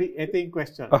actually, ito yung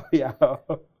question,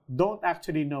 don't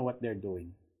actually know what they're doing?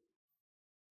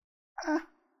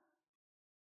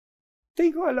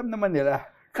 Tingin ko alam naman nila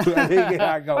kung ano yung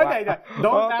ginagawa.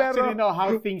 Don't actually know how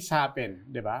things happen,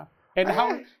 di ba? And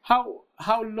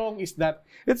how long is that?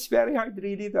 It's very hard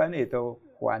really to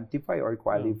quantify or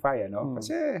qualify,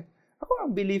 Kasi ako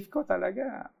ang belief ko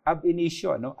talaga ab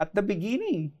initio, at the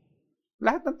beginning,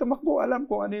 lahat ng tumakbo alam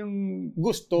kung ano yung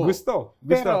gusto.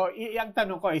 Pero ang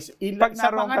tanong ko is, ilan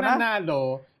sa mga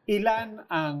nanalo, ilan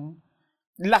ang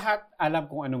lahat alam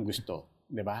kung anong gusto,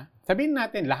 di ba? Sabihin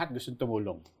natin lahat gustong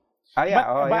tumulong. I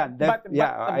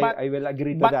will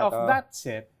agree to that. But of that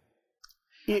set,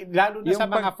 lalo na sa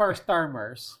mga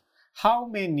first-termers, how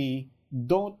many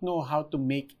don't know how to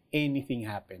make anything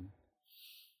happen?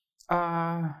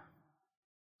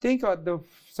 Think of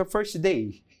sa first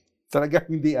day,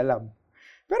 talagang hindi alam.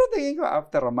 Pero tingin ko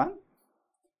after a month,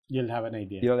 you'll have an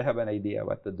idea. You'll have an idea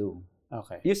what to do.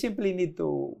 Okay. You simply need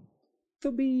to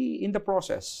be in the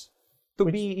process,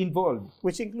 be involved.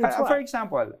 Which includes For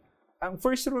example, ang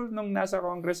first rule nung nasa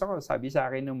Congress ako, sabi sa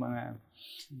akin ng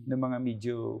mga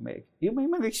medyo may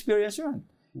mga experience yun.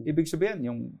 Ibig sabihin,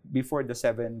 yung before the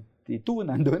 72,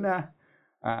 nandun na.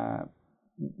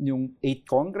 Yung 8th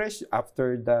Congress,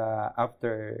 after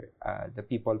the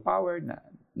people power,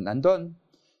 nandun.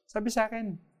 Sabi sa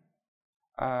akin,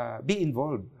 be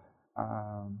involved.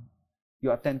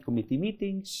 You attend committee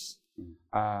meetings.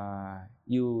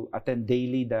 You attend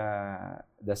daily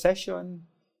the session.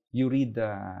 You read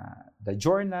the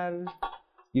journal,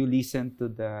 you listen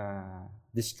to the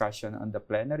discussion on the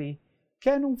plenary.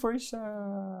 Kaya nung first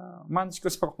months ko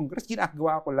sa Congress,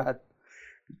 ginagawa ko lahat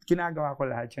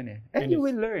yan And you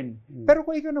will learn. Pero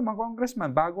kung ikaw naman,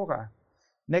 congressman, bago ka,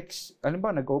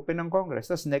 nag-open ng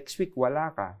Congress, tapos next week wala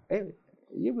ka,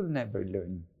 you will never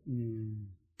learn.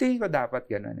 Tingin ko dapat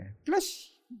ganun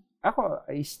Plus, ako,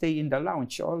 I stay in the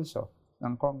lounge also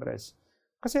ng Congress.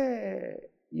 Kasi,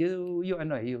 you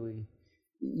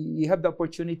have the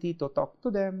opportunity to talk to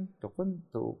them, to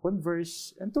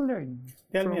converse, and to learn.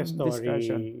 Tell me a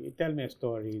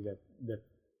story that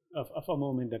of a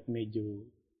moment that made you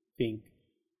think,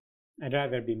 I'd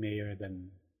rather be mayor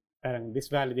than. Parang this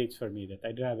validates for me that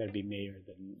I'd rather be mayor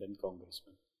than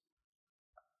congressman.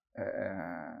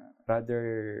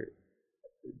 Rather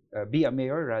be a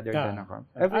mayor rather than a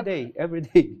congressman. Every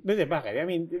day. Hindi, bakit? I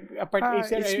mean, is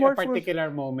there a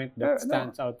particular moment that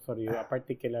stands out for you? A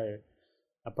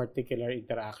particular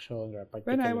interaction or a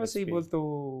particular when I was able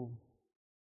to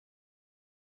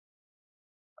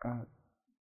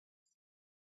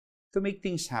make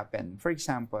things happen. For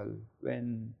example,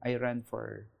 when I ran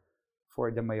for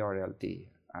the mayoralty,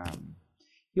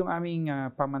 yung aming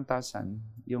pamantasan,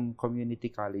 yung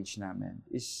community college namin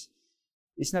is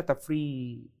not a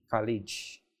free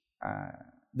college.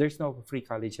 There's no free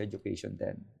college education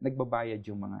then. Nagbabayad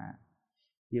yung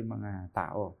mga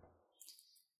tao.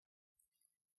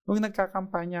 Nung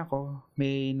nagkakampanya ako,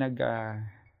 may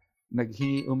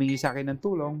humingi sa akin ng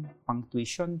tulong pang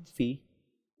tuition fee,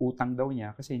 utang daw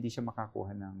niya kasi hindi siya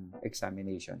makakuha ng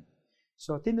examination.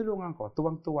 So tinulungan ko,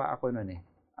 tuwang-tuwa ako noon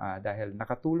dahil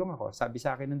nakatulong ako. Sabi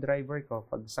sa akin ng driver ko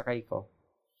pag sakay ko,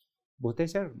 buti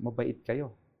sir, mabait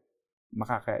kayo.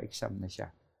 Makaka-exam na siya.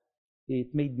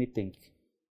 It made me think.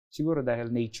 Siguro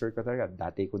dahil nature ko talaga,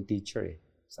 dati kong teacher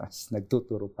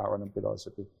nagtuturo pa ako ng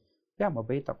philosophy.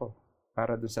 Mabait ako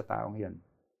para dun sa taong yan.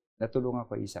 Natulungan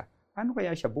ko isa. Ano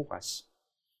kaya siya bukas?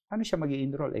 ano siya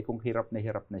mag-i-enroll kung hirap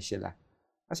na sila.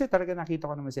 Kasi talaga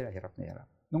nakita ko naman sila hirap na hirap.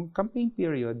 Nung campaign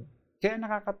period, kaya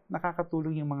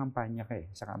nakakatulong yung mga kampanya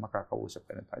saka makakausap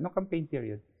ka na tayo. Nung campaign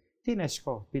period,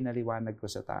 pinaliwanag ko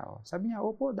sa tao. Sabi niya,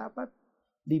 opo, dapat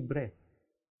libre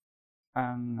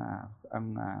ang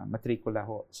matrikula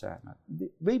ho sa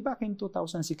way back in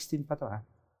 2016 pa to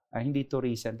hindi to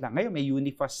recent lang. Ngayon may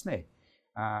Unifast na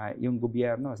yung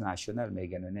gobyerno national may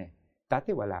ganun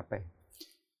Dati wala pa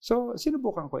So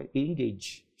sinubukan ko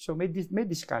i-engage. So may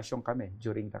discussion kami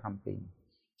during the campaign.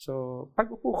 So pag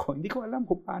upo ko, hindi ko alam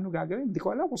kung paano gagawin. Hindi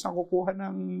ko alam kung saan kukuha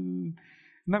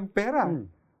ng pera.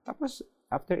 Tapos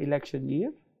after election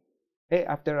year,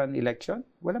 after an election,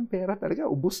 walang pera talaga.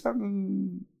 Ubus ang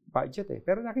budget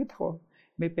Pero nakita ko,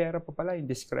 may pera pa pala yung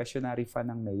discretionary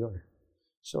fund ng mayor.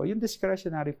 So, yung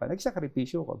discretionary fund,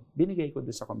 nagsakripisyo ko. Binigay ko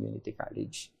doon sa community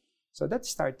college. So, that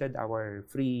started our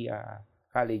free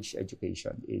college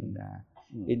education in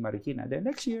Marikina. Then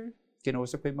next year,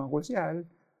 kinausap ko yung mga konsehal.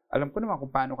 Alam ko naman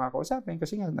kung paano kakausapin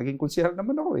kasi nga, naging konsehal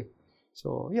naman ako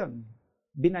So, yun.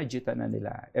 Binadgetan na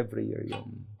nila every year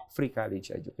yung free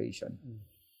college education.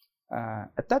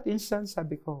 At that instance,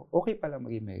 sabi ko, okay pala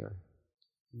maging mayor.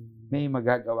 May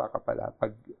magagawa ka pala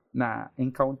pag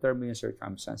na-encounter mo yung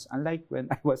circumstance. Unlike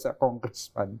when I was a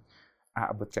congressman,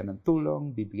 aabot ka ng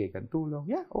tulong, bibigay kang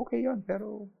tulong. Yeah, okay yon.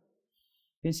 Pero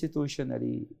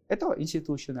institutionally,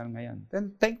 institutional ngayon.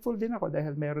 And thankful din ako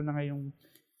dahil meron na ngayong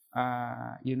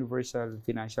universal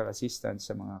financial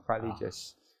assistance sa mga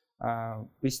colleges.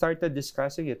 We started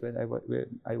discussing it when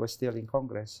I was still in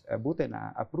Congress. Buti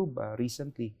na approve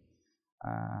recently.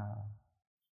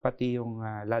 Pati yung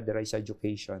ladderized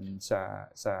education sa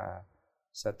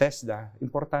TESDA.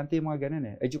 Importante yung mga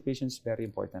ganun Education is very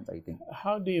important, I think.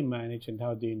 How do you manage and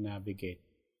how do you navigate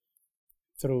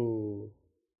through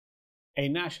a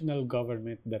national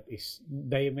government that is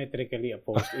diametrically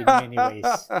opposed in many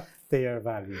ways to your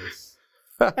values?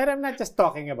 And I'm not just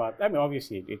talking about,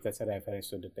 obviously, it's a reference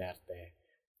to Duterte.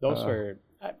 Those were,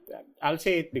 I'll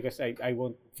say it because I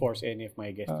won't force any of my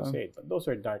guests to say it, but those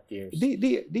were dark years.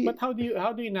 But how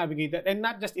do you navigate that? And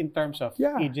not just in terms of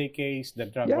EJKs, the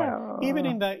drug war, even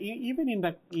in the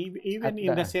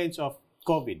sense of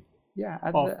COVID,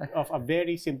 of a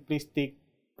very simplistic,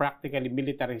 practically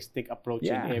militaristic approach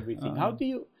in everything. How do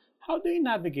you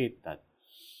navigate that?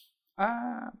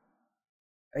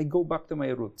 I go back to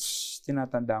my roots.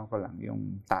 Tinatandaan ko lang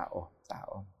yung tao.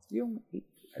 Yung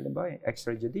alam ba,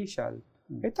 extrajudicial.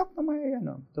 I talk to my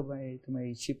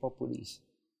chief of police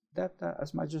that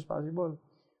as much as possible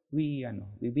we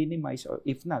minimize or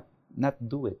if not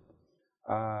do it.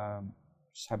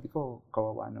 Sabi ko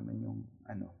kawawa naman yung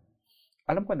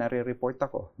alam ko nare-report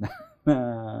ako na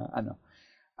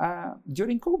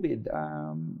during COVID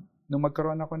nung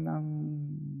magkaroon ako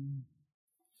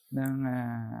ng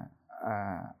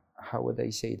how would I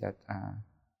say that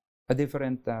a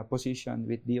different position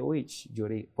with DOH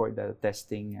for the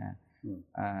testing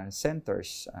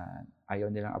centers.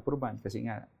 Ayaw nilang approban kasi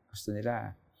nga gusto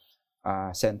nila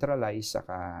centralized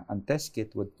saka ang test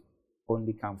kit would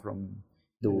only come from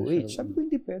DOH. Sabi ko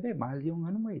hindi pwede, mahal yung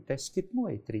test kit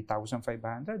mo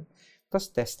 3,500.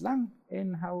 Tapos test lang.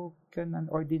 And how can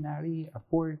an ordinary, a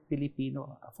poor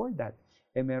Filipino afford that?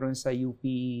 Meron sa UP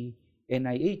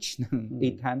NIH ng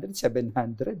 800,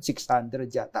 700,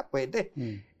 600 yata, pwede.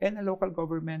 And the local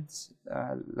governments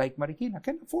like Marikina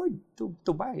can afford to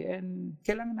buy and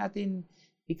kailangan natin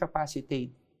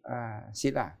i-capacitate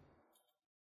sila.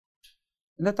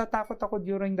 Natatakot ako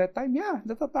during that time.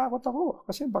 Natatakot ako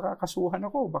kasi baka kasuhan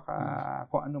ako, baka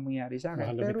kung ano mangyari sa akin.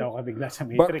 Baka lumitaw ka bigla sa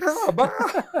Matrix.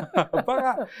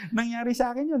 Baka nangyari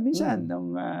sa akin yun minsan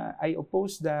nung I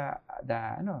opposed the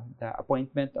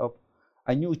appointment of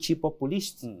a new chief of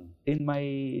police in my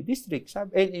district,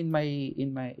 in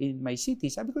my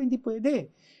city. Sabi ko hindi pwede.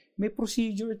 May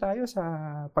procedure tayo sa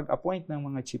pag-appoint ng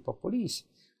mga chief of police.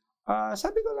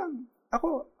 Sabi ko lang,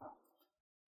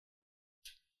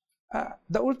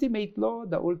 the ultimate law,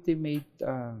 the ultimate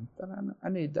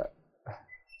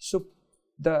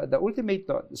the ultimate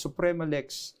law, Suprema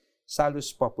Lex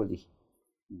Salus Populi.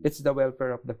 It's the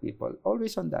welfare of the people.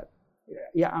 Always on that.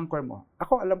 I-anchor mo.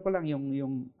 Ako, alam ko lang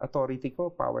yung authority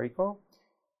ko, power ko,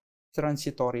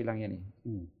 transitory lang yan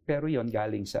Pero yon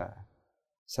galing sa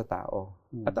tao.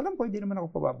 At alam ko, hindi naman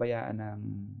ako pababayaan ng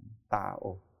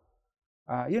tao.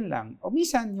 Yun lang. O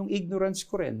minsan, yung ignorance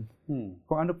ko rin,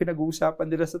 kung ano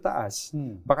pinag-uusapan nila sa taas,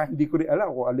 baka hindi ko rin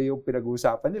alam kung ano yung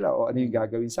pinag-uusapan nila o ano yung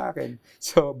gagawin sa akin.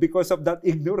 So, because of that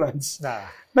ignorance,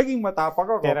 naging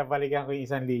matapang ako. Pero balikan ko yung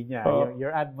isang linya.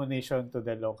 Your admonition to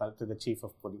the chief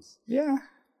of police. Yeah.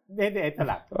 Ito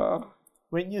lang.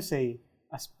 When you say,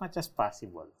 as much as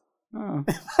possible,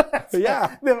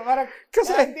 Yeah. Diba? Parang,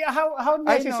 Kasi, how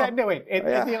necessary, wait,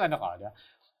 ito yung ano ko.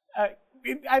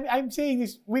 I'm saying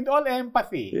this with all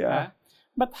empathy.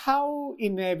 But how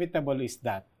inevitable is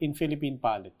that in Philippine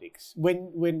politics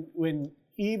when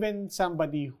even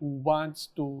somebody who wants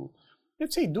to,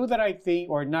 let's say, do the right thing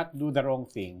or not do the wrong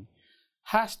thing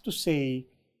has to say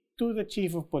to the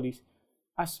chief of police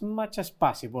as much as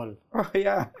possible.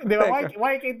 Diba?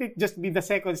 Why can't it just be the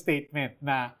second statement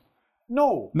na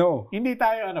no, hindi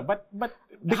tayo ano, but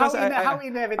because how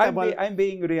inevitable? I'm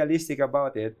being realistic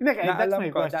about it. That's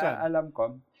my question. Alam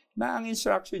ko na ang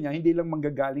instruction niya hindi lang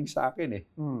manggagaling sa akin eh.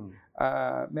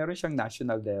 Meron siyang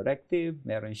national directive,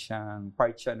 meron siyang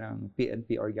part siya ng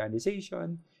PNP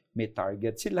organization, may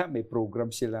target sila, may program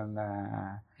silang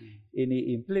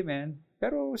ini-implement.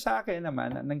 Pero sa akin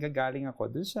naman, nanggagaling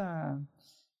ako dun sa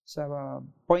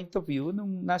point of view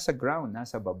nung nasa ground,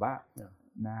 nasa baba,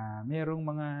 na merong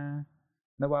mga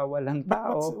nawawalang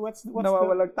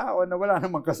tao na wala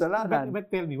namang kasalanan.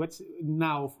 But tell me, what's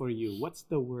now for you? What's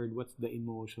the word? What's the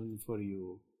emotion for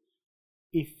you?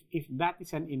 If that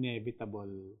is an inevitable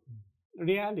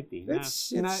reality,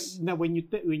 na when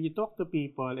you talk to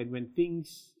people and when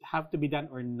things have to be done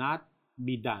or not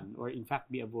be done or in fact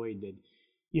be avoided,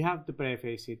 you have to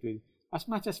preface it with as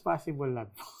much as possible lang.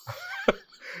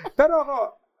 Pero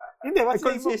ako, hindi, what's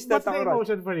the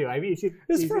emotion for you? I mean,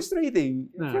 it's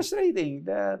frustrating. Frustrating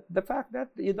that the fact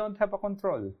that you don't have a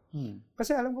control.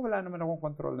 Kasi alam ko wala naman akong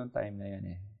control ng time na yan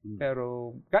eh.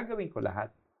 Pero gagawin ko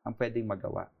lahat ang pwedeng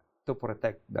magawa to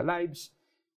protect the lives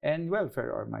and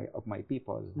welfare of my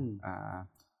people.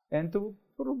 And to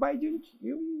provide yung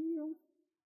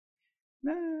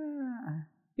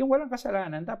walang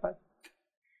kasalanan dapat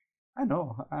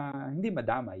hindi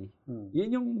madamay.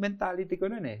 Yun yung mentality ko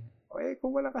nun eh.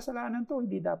 Kung walang kasalanan to,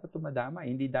 hindi dapat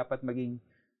tumadamay. Hindi dapat maging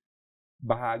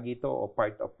bahagi to o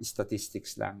part of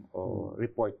statistics lang o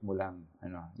report mo lang.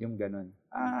 Yung ganun.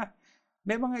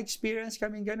 May mga experience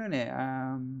kaming ganun eh.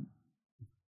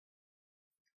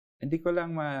 Hindi ko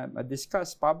lang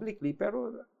ma-discuss publicly,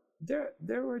 pero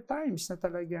there were times na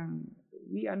talagang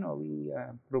we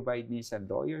provide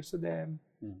minsan lawyers to them.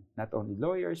 Not only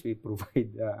lawyers, we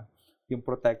provide yung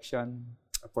protection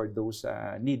for those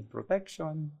need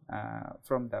protection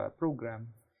from the program.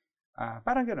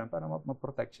 Parang gano'n, para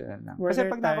ma-protection lang. Kasi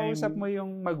pag nakausap mo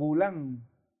yung magulang,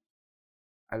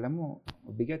 alam mo,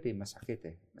 mabigat eh, masakit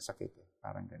eh.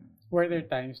 Parang gano'n. Were there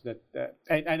times that,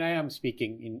 and I am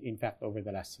speaking in fact over the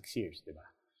last 6 years, di ba?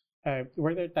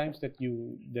 Were there times that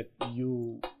you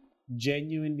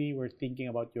genuinely were thinking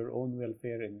about your own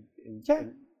welfare and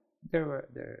there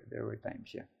were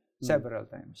times, several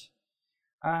times.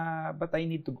 But I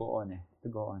need to go on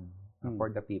for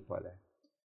the people.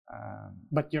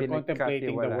 But you're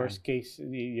contemplating the worst case,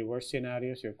 the worst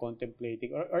scenarios. You're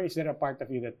contemplating, or is there a part of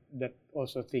you that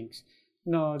also thinks,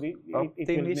 no, it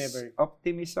will never.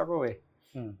 Optimist ako eh.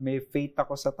 May faith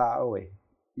ako sa tao eh.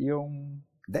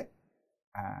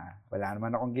 Wala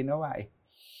naman akong ginawa eh.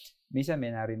 Minsan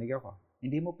may narinig ako,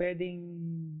 hindi mo pwedeng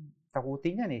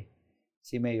takutin yan eh.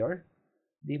 Si Mayor,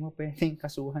 hindi mo pwedeng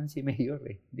kasuhan si Mayor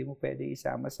eh. Hindi mo pwedeng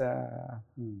isama sa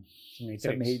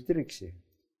Matrix eh.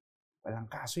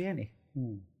 Walang kaso yan eh.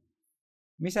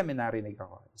 Minsan may narinig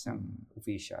ako, isang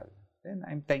official. Then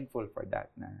I'm thankful for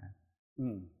that na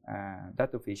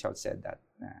that official said that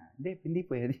na hindi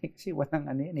pwede kasi walang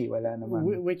yan eh. Wala naman.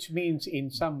 Which means in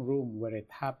some room where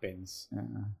it happens,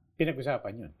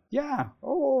 pinag-usapan yun. Yeah,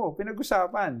 oo,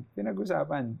 pinag-usapan.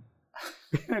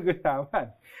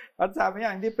 At sabi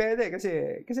niya, hindi pwede kasi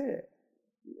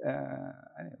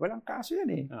walang kaso yan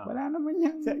eh. Wala naman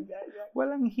yan.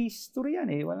 Walang history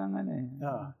yan eh. Walang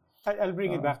I'll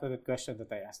bring it back to that question that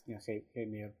I asked niya kay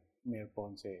Mayor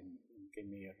Ponce and kay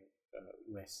Mayor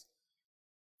West.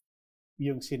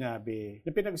 Yung sinabi,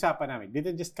 na pinag-usapan namin,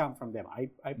 didn't just come from them.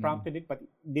 I prompted it, but it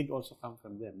did also come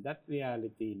from them. That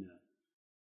reality na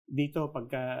dito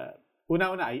pagka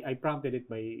una-una, I prompted it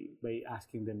by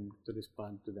asking them to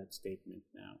respond to that statement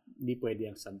na hindi pwede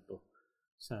ang santo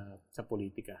sa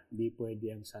politika. Hindi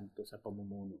pwede ang santo sa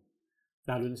pamumuno.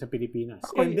 Lalo na sa Pilipinas.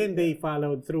 And then they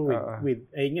followed through with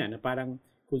ayun nga, na parang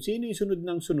kung sino yung sunod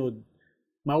ng sunod,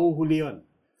 mauhuli yun.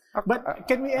 But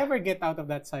can we ever get out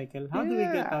of that cycle? How do we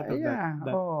get out of that?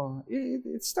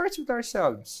 It starts with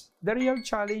ourselves. The real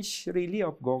challenge really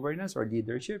of governance or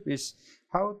leadership is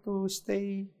how to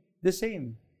stay the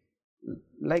same.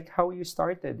 Like how you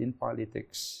started in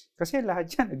politics. Kasi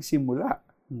lahat yan nagsimula.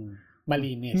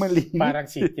 Malinis. Parang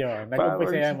sityo.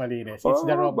 Nag-umpisa yan malinis. It's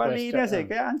the wrong malinis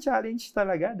question. Kaya ang challenge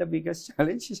talaga, the biggest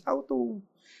challenge is how to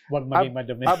Huwag maging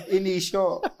madumi. Ab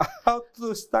initio. How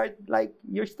to start like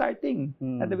you're starting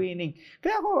at the beginning.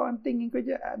 Kaya ako, ang tingin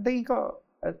ko,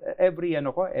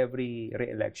 every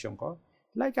re-election ko,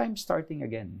 like I'm starting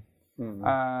again.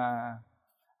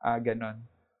 Ganon.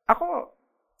 Ako,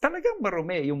 talagang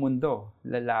marumi yung mundo.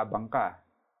 Lalabang ka.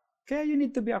 Kaya you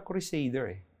need to be a crusader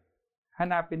eh.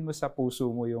 Hanapin mo sa puso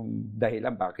mo yung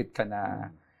dahilan bakit ka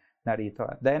narito.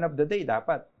 At the end of the day,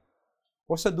 dapat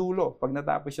o sa dulo, pag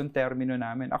natapos yung termino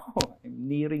namin, ako, I'm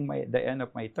nearing the end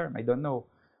of my term. I don't know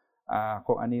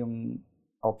kung ano yung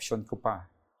option ko pa.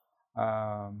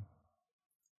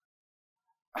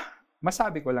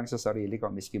 Masabi ko lang sa sarili ko,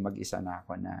 miski mag-isa na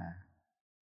ako na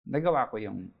nagawa ko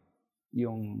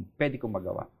yung pwede kong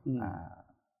magawa.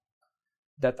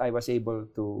 That I was able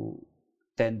to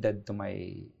tended to my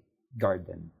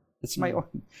garden. It's my own.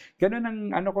 Ganun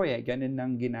ang ganun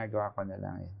ang ginagawa ko na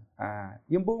lang eh.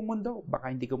 Yung buong mundo,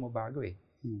 baka hindi ko mabago eh.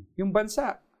 Yung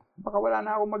bansa, baka wala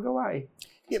na akong magawa eh.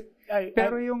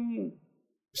 Pero yung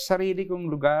sarili kong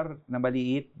lugar na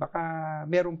maliit, baka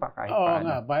meron pa kahit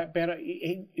paano. Pero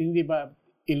hindi ba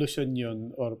illusion yun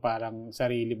or parang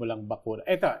sarili mo lang bakura?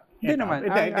 Hindi naman.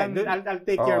 I'll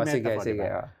take your metaphor. Sige.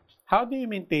 How do you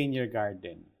maintain your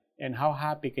garden? And how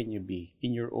happy can you be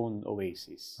in your own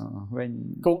oasis?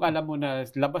 Kung alam mo na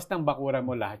labas ng bakura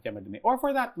mo lahat yan madumi. Or for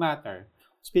that matter,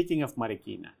 speaking of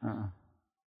Marikina,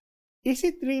 is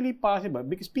it really possible?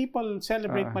 Because people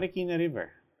celebrate Marikina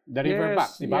River, the river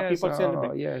bank, diba? People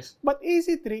celebrate. Yes. But is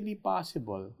it really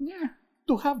possible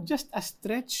to have just a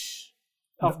stretch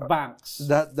of banks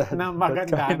na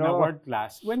maganda, na world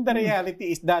class, when the reality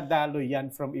is dadalo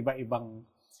yan from iba-ibang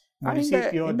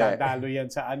munisipyo, dadalo yan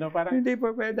sa parang... Hindi pa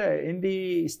pwede.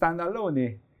 Hindi stand-alone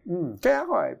eh. Kaya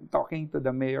ako, talking to the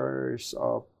mayors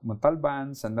of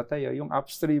Montalban, San Mateo, yung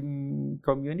upstream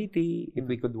community, if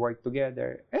we could work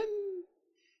together. And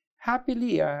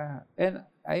happily, and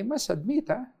I must admit,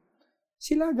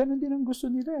 sila ganun din ang gusto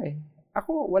nila eh.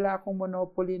 Ako, wala akong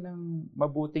monopoly ng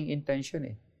mabuting intention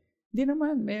eh. Hindi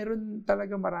naman, meron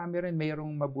talaga marami rin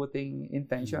mayroong mabuting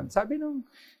intention. Sabi nung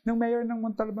mayor ng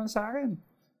Montalban sa akin,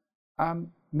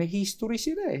 may history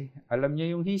sila eh. Alam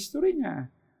niya yung history niya.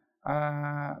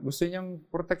 Gusto niyang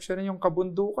proteksyonan yung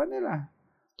kabundukan nila.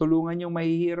 Tulungan yung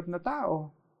mahihirap na tao.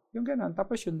 Yung gano'n.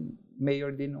 Tapos yung mayor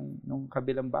din nung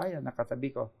kabilang bayan, nakatabi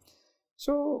ko.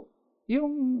 So,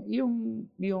 yung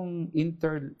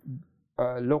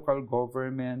local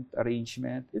government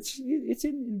arrangement, it's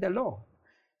in the law.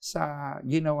 Sa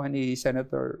ginawa ni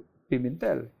Senator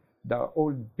Pimentel, the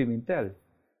old Pimentel,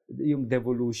 yung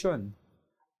devolution.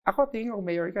 Ako, tingin ko,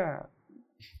 mayor ka,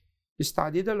 you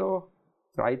study the law,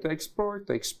 try to explore,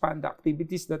 to expand the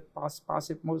activities that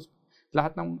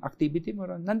lahat ng activity mo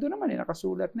ron, nandun naman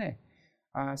nakasulat na eh.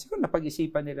 Siguro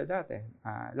napag-isipan nila dati,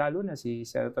 lalo na si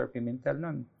Senator Pimentel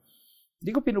nun.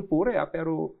 Hindi ko pinupuri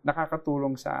pero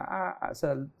nakakatulong sa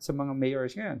mga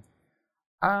mayors ngayon.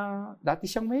 Dati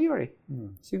siyang mayor eh.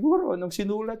 Siguro, nung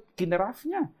sinulat, kinaraff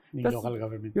niya.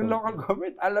 Yung local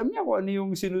government, alam niya kung ano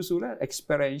yung sinusulat,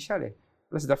 experiential eh.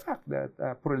 Plus the fact that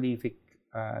prolific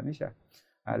siya,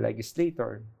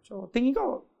 legislator. So, tingin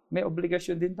ko, may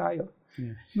obligasyon din tayo.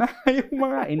 Na yung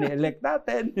mga in-elect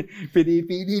natin,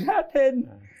 pinipili natin,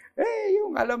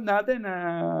 yung alam natin na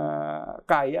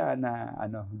kaya na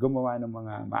gumawa ng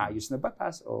mga maayos na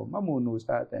batas o mamuno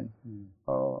sa atin.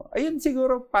 Ayun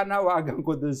siguro panawagan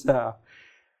ko dun sa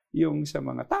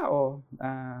mga tao,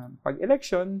 pag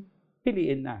election,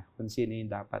 piliin na kung sino yung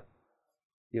dapat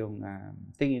yung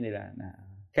tingin nila na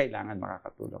kailangan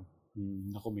makakatulong.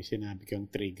 Naku, may sinabi kang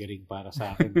triggering para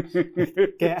sa akin.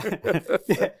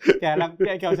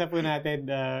 kaya kausap po natin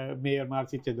Mayor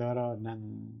Marcy Teodoro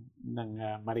ng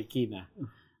Marikina.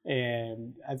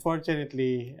 And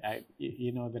unfortunately,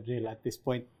 you know the drill. At this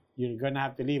point, you're gonna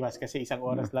have to leave us kasi isang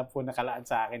oras lang po nakalaan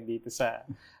sa akin dito sa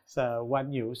One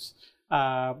News.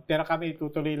 Pero kami,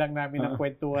 tutuloy lang namin ang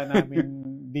kwentuhan namin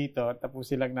dito.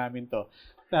 Tapusin lang namin to.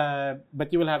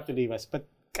 But you will have to leave us. But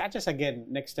catch us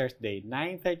again next Thursday,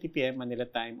 9:30 p.m. Manila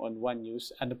time on One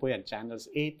News. Ano po yan?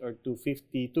 Channels 8 or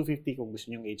 250 kung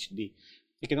gusto nyo yung HD.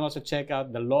 You can also check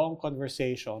out the long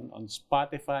conversation on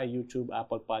Spotify, YouTube,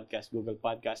 Apple Podcast, Google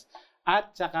Podcast,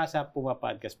 at saka sa Puma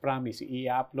Podcast. Promise,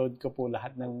 i-upload ko po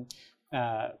lahat ng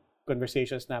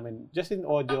conversations namin just in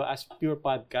audio as pure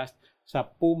podcast sa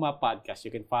Puma Podcast.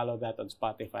 You can follow that on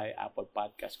Spotify, Apple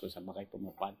Podcast, kung sa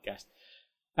Puma Podcast.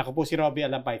 Ako po si Roby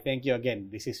Alampay. Thank you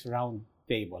again. This is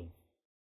Roundtable.